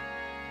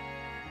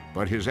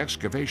 But his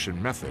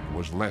excavation method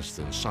was less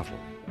than subtle.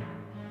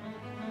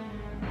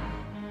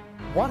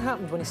 What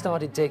happened when he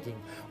started digging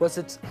was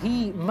that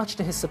he, much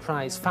to his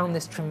surprise, found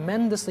this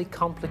tremendously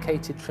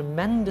complicated,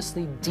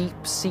 tremendously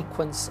deep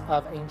sequence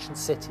of ancient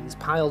cities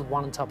piled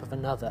one on top of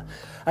another.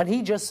 And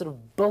he just sort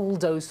of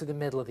bulldozed through the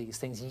middle of these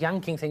things,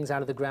 yanking things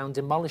out of the ground,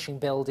 demolishing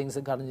buildings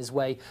that got in his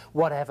way,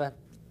 whatever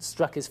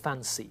struck his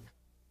fancy.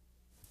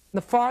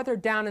 The farther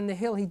down in the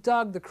hill he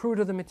dug, the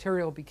cruder the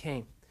material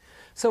became.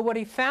 So what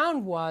he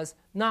found was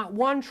not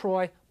 1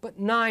 Troy, but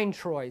 9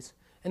 Troys.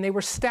 And they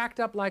were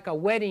stacked up like a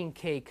wedding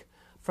cake,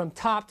 from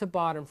top to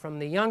bottom, from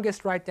the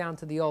youngest right down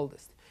to the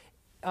oldest.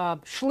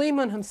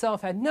 Schliemann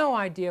himself had no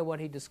idea what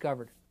he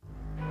discovered.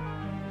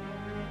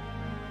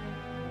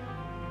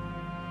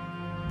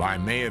 By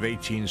May of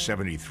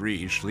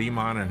 1873,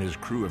 Schliemann and his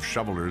crew of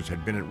shovelers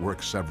had been at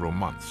work several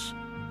months.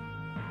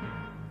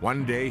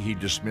 One day he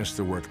dismissed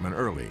the workmen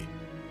early.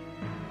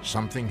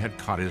 Something had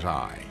caught his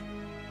eye.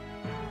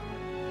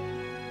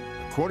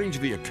 According to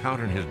the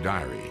account in his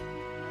diary,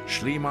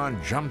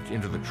 Schliemann jumped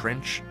into the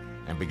trench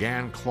and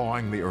began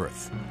clawing the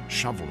earth,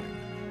 shoveling,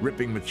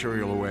 ripping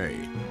material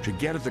away to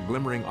get at the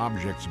glimmering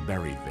objects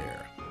buried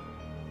there.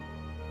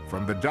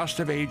 From the dust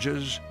of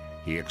ages,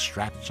 he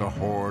extracts a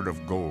hoard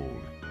of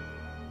gold.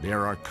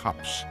 There are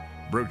cups,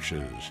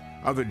 brooches,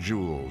 other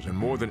jewels, and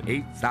more than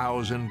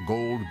 8,000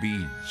 gold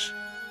beads.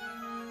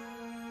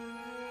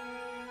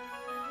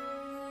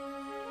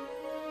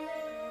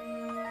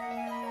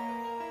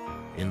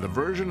 In the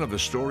version of the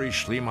story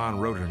Schliemann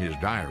wrote in his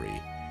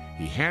diary,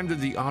 he handed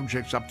the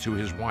objects up to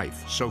his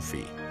wife,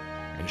 Sophie,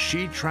 and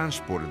she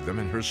transported them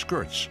in her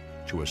skirts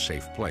to a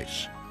safe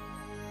place.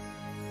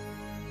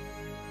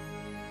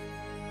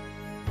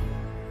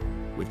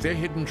 With their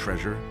hidden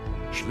treasure,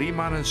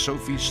 Schliemann and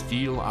Sophie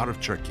steal out of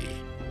Turkey.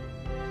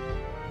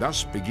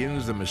 Thus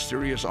begins the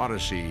mysterious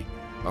odyssey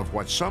of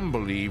what some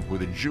believe were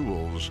the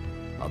jewels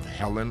of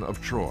Helen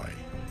of Troy.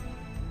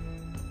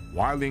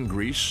 While in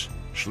Greece,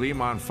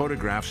 Schliemann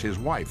photographs his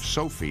wife,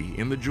 Sophie,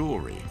 in the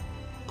jewelry,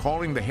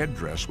 calling the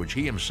headdress which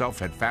he himself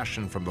had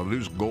fashioned from the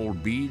loose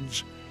gold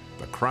beads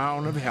the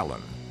crown of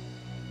Helen.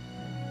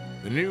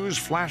 The news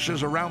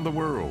flashes around the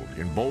world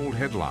in bold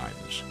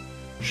headlines.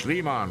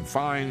 Schliemann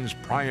finds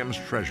Priam's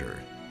treasure.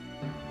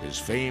 His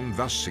fame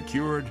thus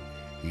secured,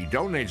 he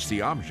donates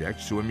the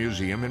objects to a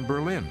museum in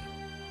Berlin.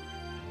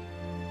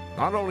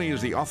 Not only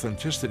is the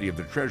authenticity of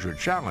the treasure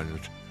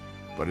challenged,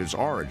 but its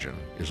origin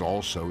is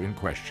also in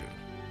question.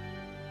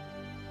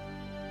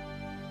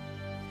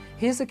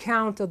 His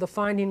account of the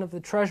finding of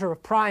the treasure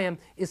of Priam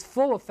is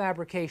full of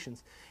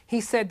fabrications. He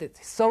said that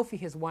Sophie,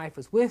 his wife,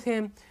 was with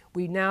him.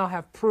 We now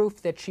have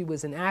proof that she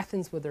was in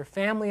Athens with her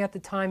family at the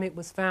time it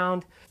was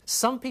found.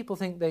 Some people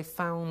think they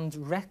found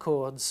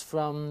records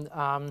from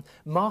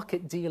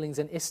market dealings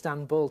in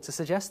Istanbul to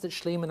suggest that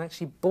Schliemann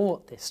actually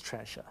bought this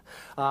treasure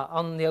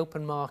on the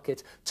open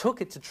market,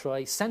 took it to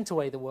Troy, sent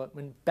away the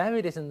workmen,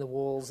 buried it in the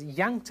walls,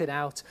 yanked it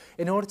out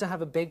in order to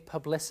have a big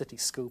publicity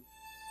scoop.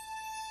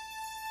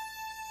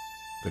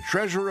 The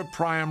treasure of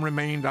Priam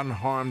remained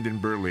unharmed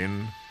in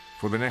Berlin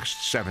for the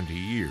next 70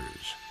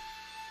 years.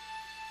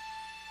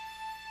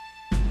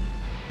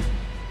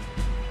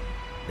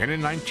 Then in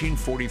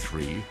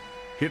 1943,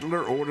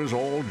 Hitler orders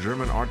all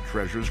German art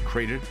treasures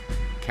crated,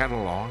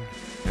 catalogued,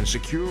 and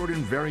secured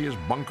in various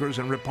bunkers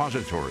and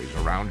repositories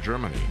around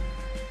Germany.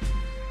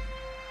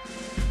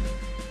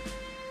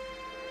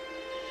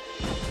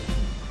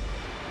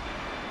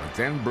 But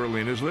then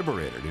Berlin is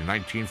liberated in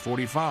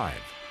 1945.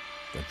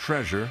 The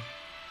treasure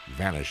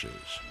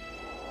vanishes.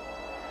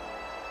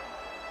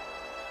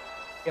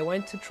 I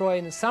went to Troy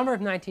in the summer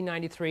of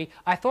 1993.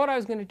 I thought I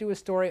was going to do a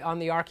story on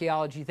the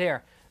archaeology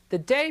there. The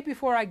day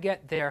before I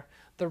get there,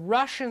 the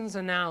Russians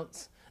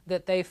announce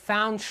that they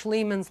found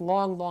Schliemann's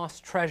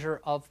long-lost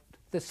treasure of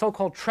the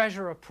so-called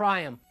treasure of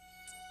Priam.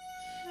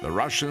 The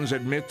Russians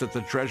admit that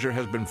the treasure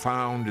has been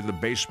found in the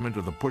basement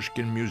of the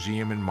Pushkin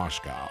Museum in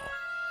Moscow.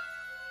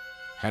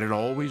 Had it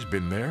always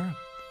been there?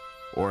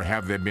 Or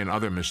have there been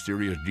other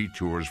mysterious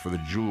detours for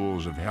the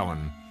jewels of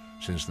Helen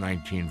since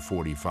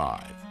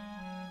 1945?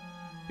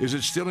 Is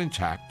it still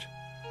intact,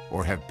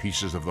 or have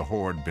pieces of the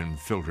hoard been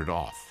filtered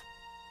off?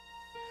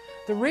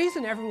 The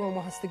reason everyone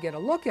wants to get a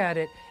look at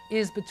it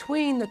is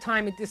between the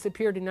time it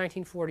disappeared in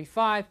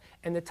 1945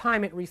 and the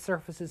time it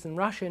resurfaces in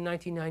Russia in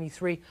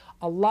 1993,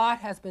 a lot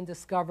has been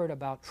discovered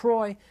about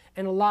Troy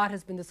and a lot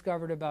has been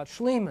discovered about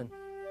Schliemann.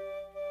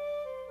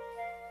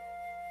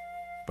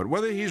 But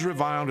whether he's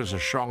reviled as a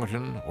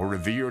charlatan or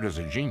revered as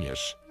a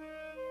genius,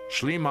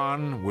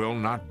 Schliemann will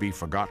not be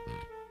forgotten.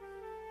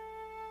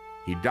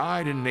 He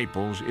died in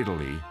Naples,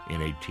 Italy in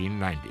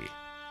 1890.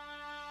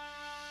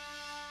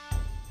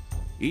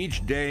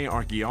 Each day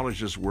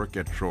archaeologists work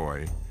at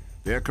Troy,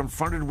 they are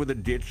confronted with a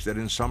ditch that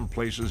in some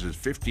places is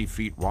 50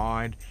 feet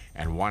wide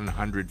and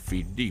 100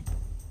 feet deep.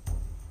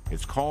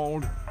 It's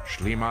called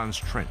Schliemann's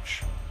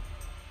Trench.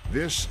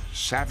 This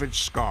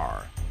savage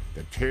scar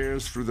that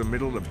tears through the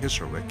middle of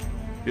Hissarlik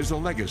is the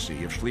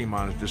legacy of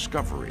Schliemann's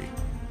discovery,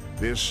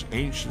 this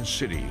ancient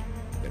city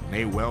that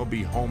may well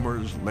be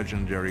Homer's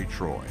legendary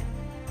Troy.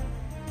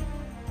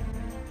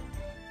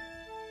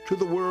 To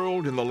the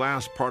world in the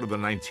last part of the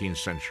 19th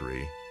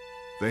century,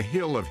 the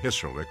hill of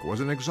Hissarlik was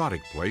an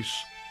exotic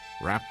place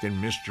wrapped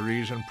in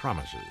mysteries and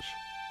promises.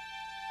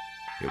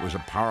 It was a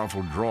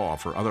powerful draw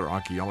for other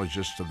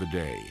archaeologists of the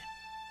day.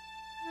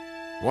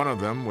 One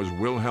of them was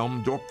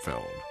Wilhelm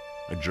Dorpfeld,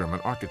 a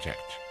German architect.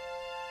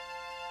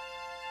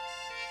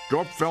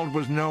 Dorpfeld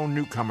was no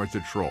newcomer to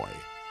Troy.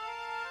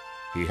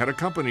 He had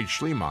accompanied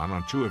Schliemann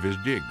on 2 of his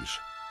digs.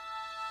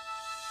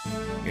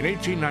 In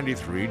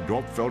 1893,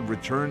 Dorpfeld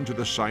returned to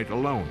the site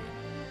alone.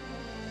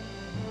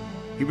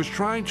 He was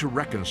trying to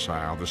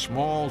reconcile the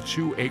small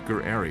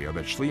 2-acre area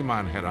that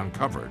Schliemann had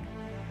uncovered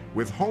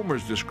with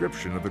Homer's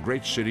description of the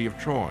great city of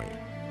Troy,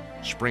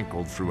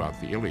 sprinkled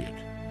throughout the Iliad.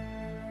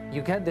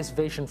 You get this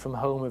vision from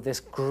Homer of this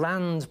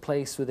grand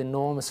place with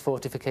enormous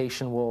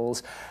fortification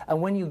walls,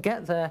 and when you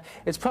get there,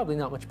 it's probably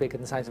not much bigger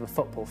than the size of a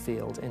football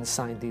field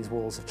inside these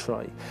walls of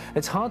Troy.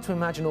 It's hard to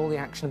imagine all the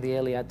action of the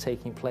Iliad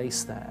taking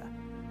place there.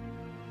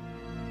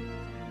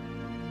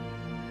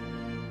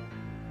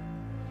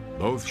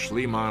 Both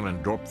Schliemann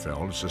and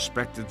Dorpfeld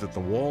suspected that the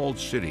walled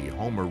city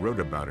Homer wrote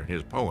about in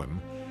his poem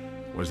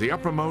was the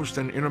uppermost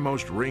and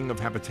innermost ring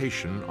of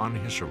habitation on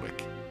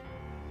Hissarlik.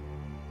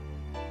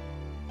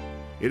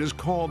 It is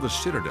called the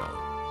Citadel,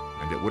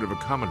 and it would have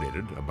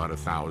accommodated about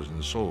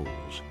 1,000 souls.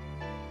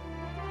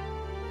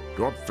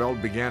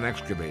 Dorpfeld began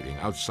excavating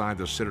outside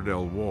the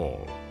Citadel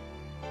wall.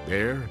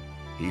 There,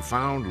 he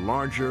found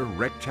larger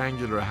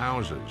rectangular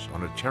houses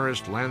on a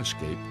terraced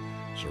landscape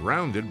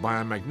surrounded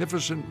by a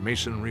magnificent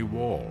masonry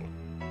wall.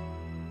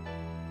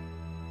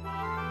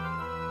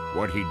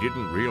 What he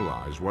didn't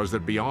realize was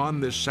that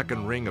beyond this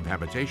second ring of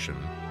habitation,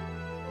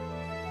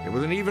 there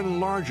was an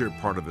even larger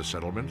part of the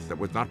settlement that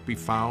would not be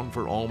found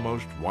for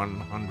almost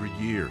 100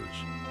 years.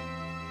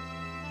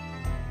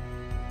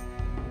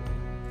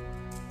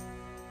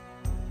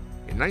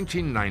 In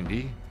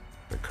 1990,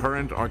 the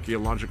current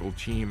archaeological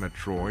team at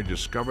Troy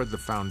discovered the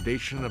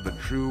foundation of the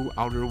true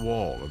outer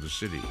wall of the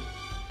city.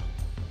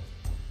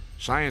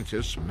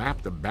 Scientists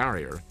mapped a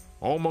barrier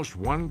almost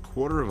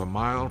 1/4 of a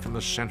mile from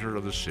the center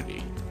of the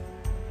city.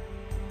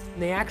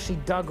 They actually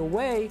dug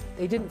away.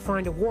 They didn't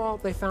find a wall.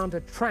 They found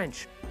a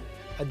trench,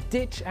 a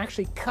ditch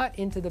actually cut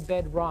into the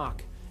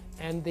bedrock.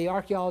 And the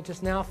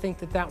archaeologists now think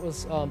that that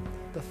was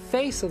the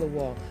face of the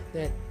wall,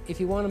 that if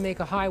you want to make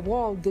a high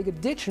wall, dig a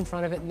ditch in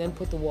front of it and then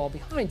put the wall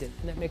behind it.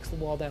 And that makes the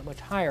wall that much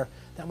higher,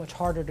 that much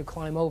harder to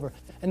climb over.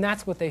 And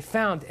that's what they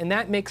found. And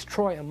that makes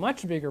Troy a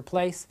much bigger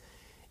place.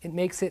 it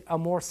makes it a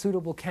more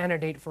suitable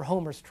candidate for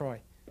Homer's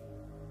Troy.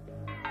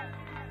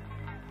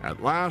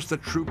 At last, the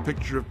true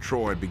picture of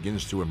Troy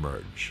begins to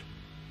emerge.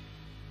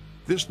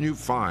 This new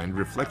find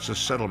reflects a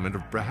settlement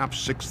of perhaps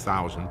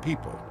 6,000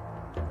 people.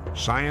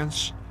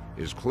 Science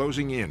is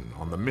closing in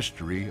on the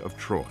mystery of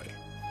Troy.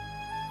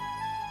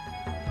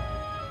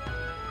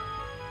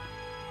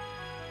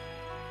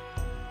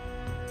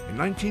 In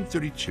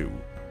 1932,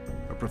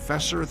 a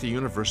professor at the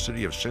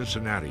University of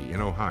Cincinnati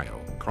in Ohio,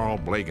 Carl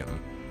Blagan,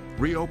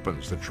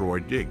 reopens the Troy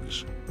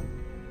digs.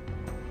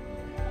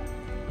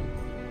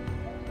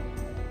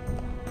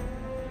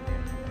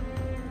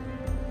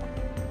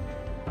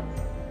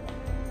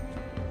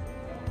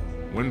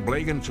 When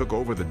Blagan took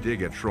over the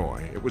dig at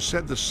Troy, it was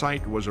said the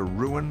site was a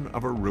ruin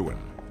of a ruin.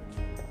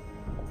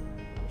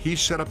 He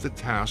set up the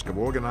task of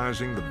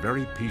organizing the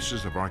very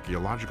pieces of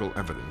archaeological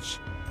evidence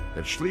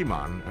that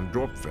Schliemann and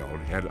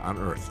Dorpfeld had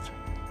unearthed.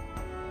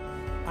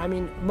 I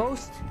mean,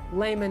 most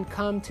laymen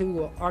come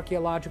to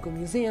archaeological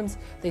museums,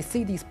 they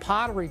see these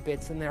pottery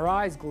bits and their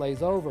eyes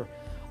glaze over.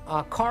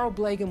 Carl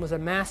Blagan was a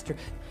master.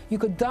 You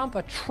could dump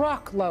a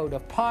truckload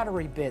of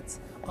pottery bits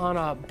on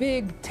a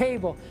big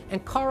table,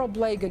 and Carl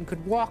Blagan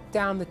could walk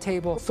down the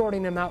table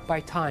sorting them out by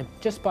time,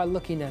 just by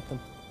looking at them.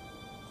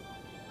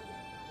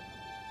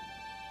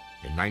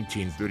 In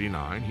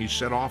 1939, he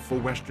set off for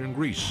Western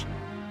Greece,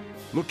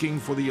 looking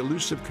for the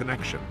elusive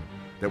connection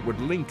that would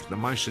link the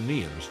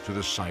Mycenaeans to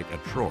the site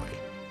at Troy.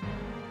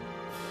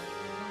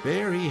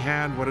 There he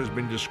had what has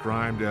been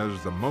described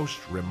as the most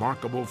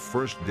remarkable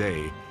first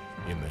day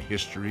in the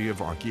history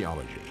of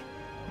archaeology.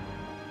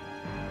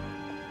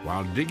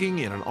 While digging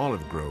in an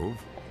olive grove,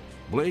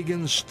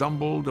 Blagan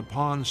stumbled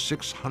upon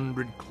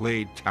 600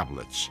 clay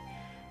tablets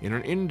in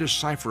an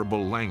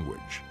indecipherable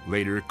language,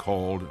 later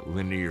called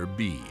Linear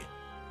B.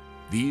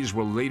 These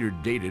were later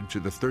dated to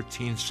the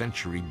 13th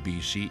century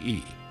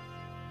BCE.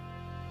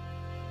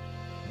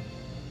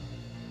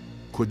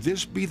 Could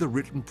this be the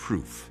written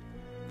proof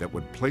that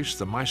would place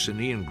the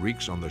Mycenaean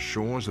Greeks on the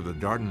shores of the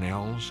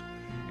Dardanelles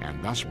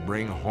and thus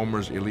bring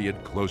Homer's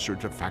Iliad closer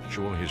to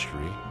factual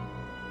history?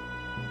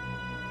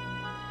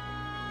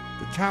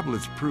 The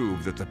tablets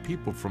prove that the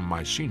people from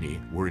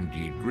Mycenae were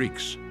indeed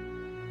Greeks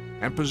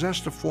and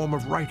possessed a form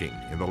of writing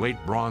in the late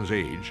Bronze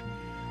Age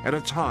at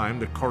a time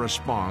that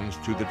corresponds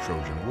to the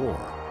Trojan War.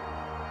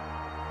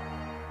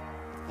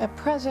 At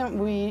present,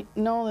 we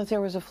know that there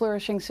was a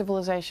flourishing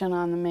civilization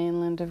on the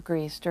mainland of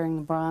Greece during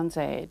the Bronze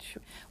Age.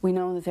 We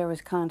know that there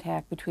was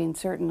contact between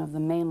certain of the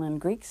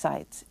mainland Greek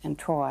sites and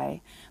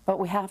Troy, but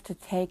we have to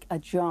take a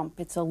jump.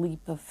 It's a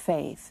leap of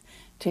faith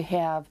to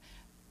have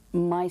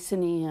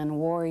Mycenaean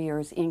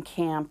warriors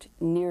encamped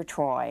near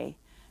Troy,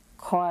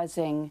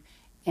 causing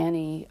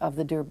any of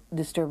the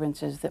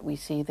disturbances that we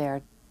see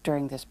there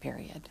during this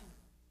period.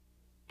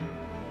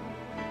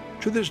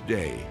 To this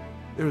day,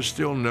 there is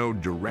still no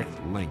direct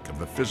link of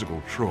the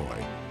physical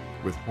Troy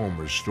with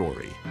Homer's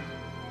story.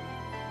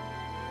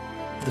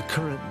 The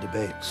current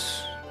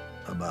debates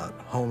about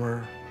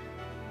Homer,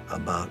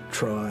 about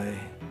Troy,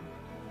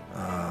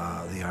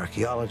 the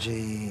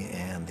archaeology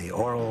and the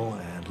oral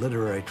and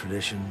literary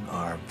tradition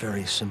are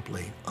very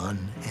simply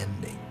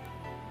unending.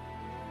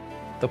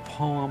 The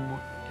poem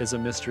is a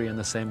mystery in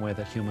the same way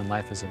that human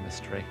life is a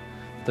mystery.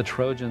 The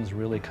Trojans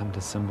really come to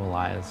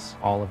symbolize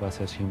all of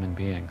us as human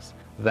beings,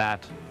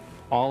 that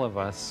all of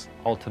us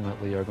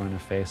ultimately are going to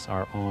face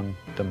our own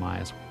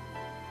demise.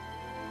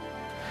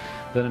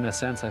 That in a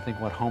sense, I think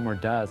what Homer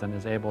does and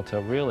is able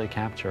to really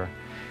capture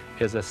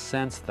is a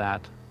sense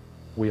that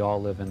we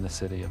all live in the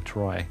city of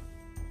Troy.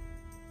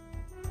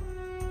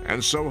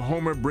 And so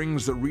Homer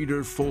brings the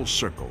reader full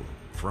circle,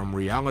 from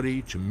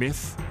reality to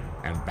myth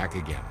and back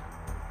again.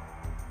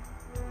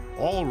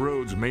 All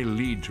roads may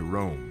lead to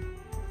Rome,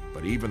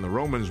 but even the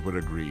Romans would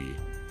agree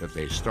that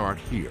they start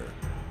here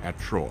at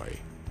Troy.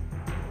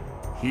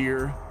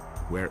 Here,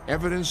 where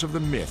evidence of the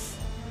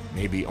myth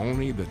may be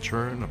only the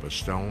turn of a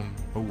stone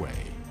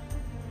away.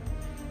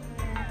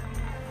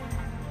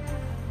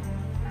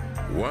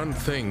 One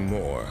thing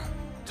more.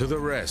 To the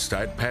rest,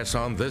 I'd pass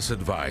on this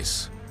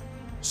advice.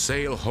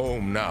 Sail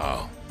home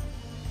now.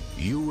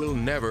 You will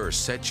never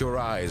set your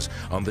eyes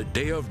on the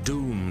day of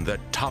doom that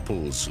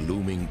topples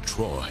looming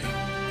Troy.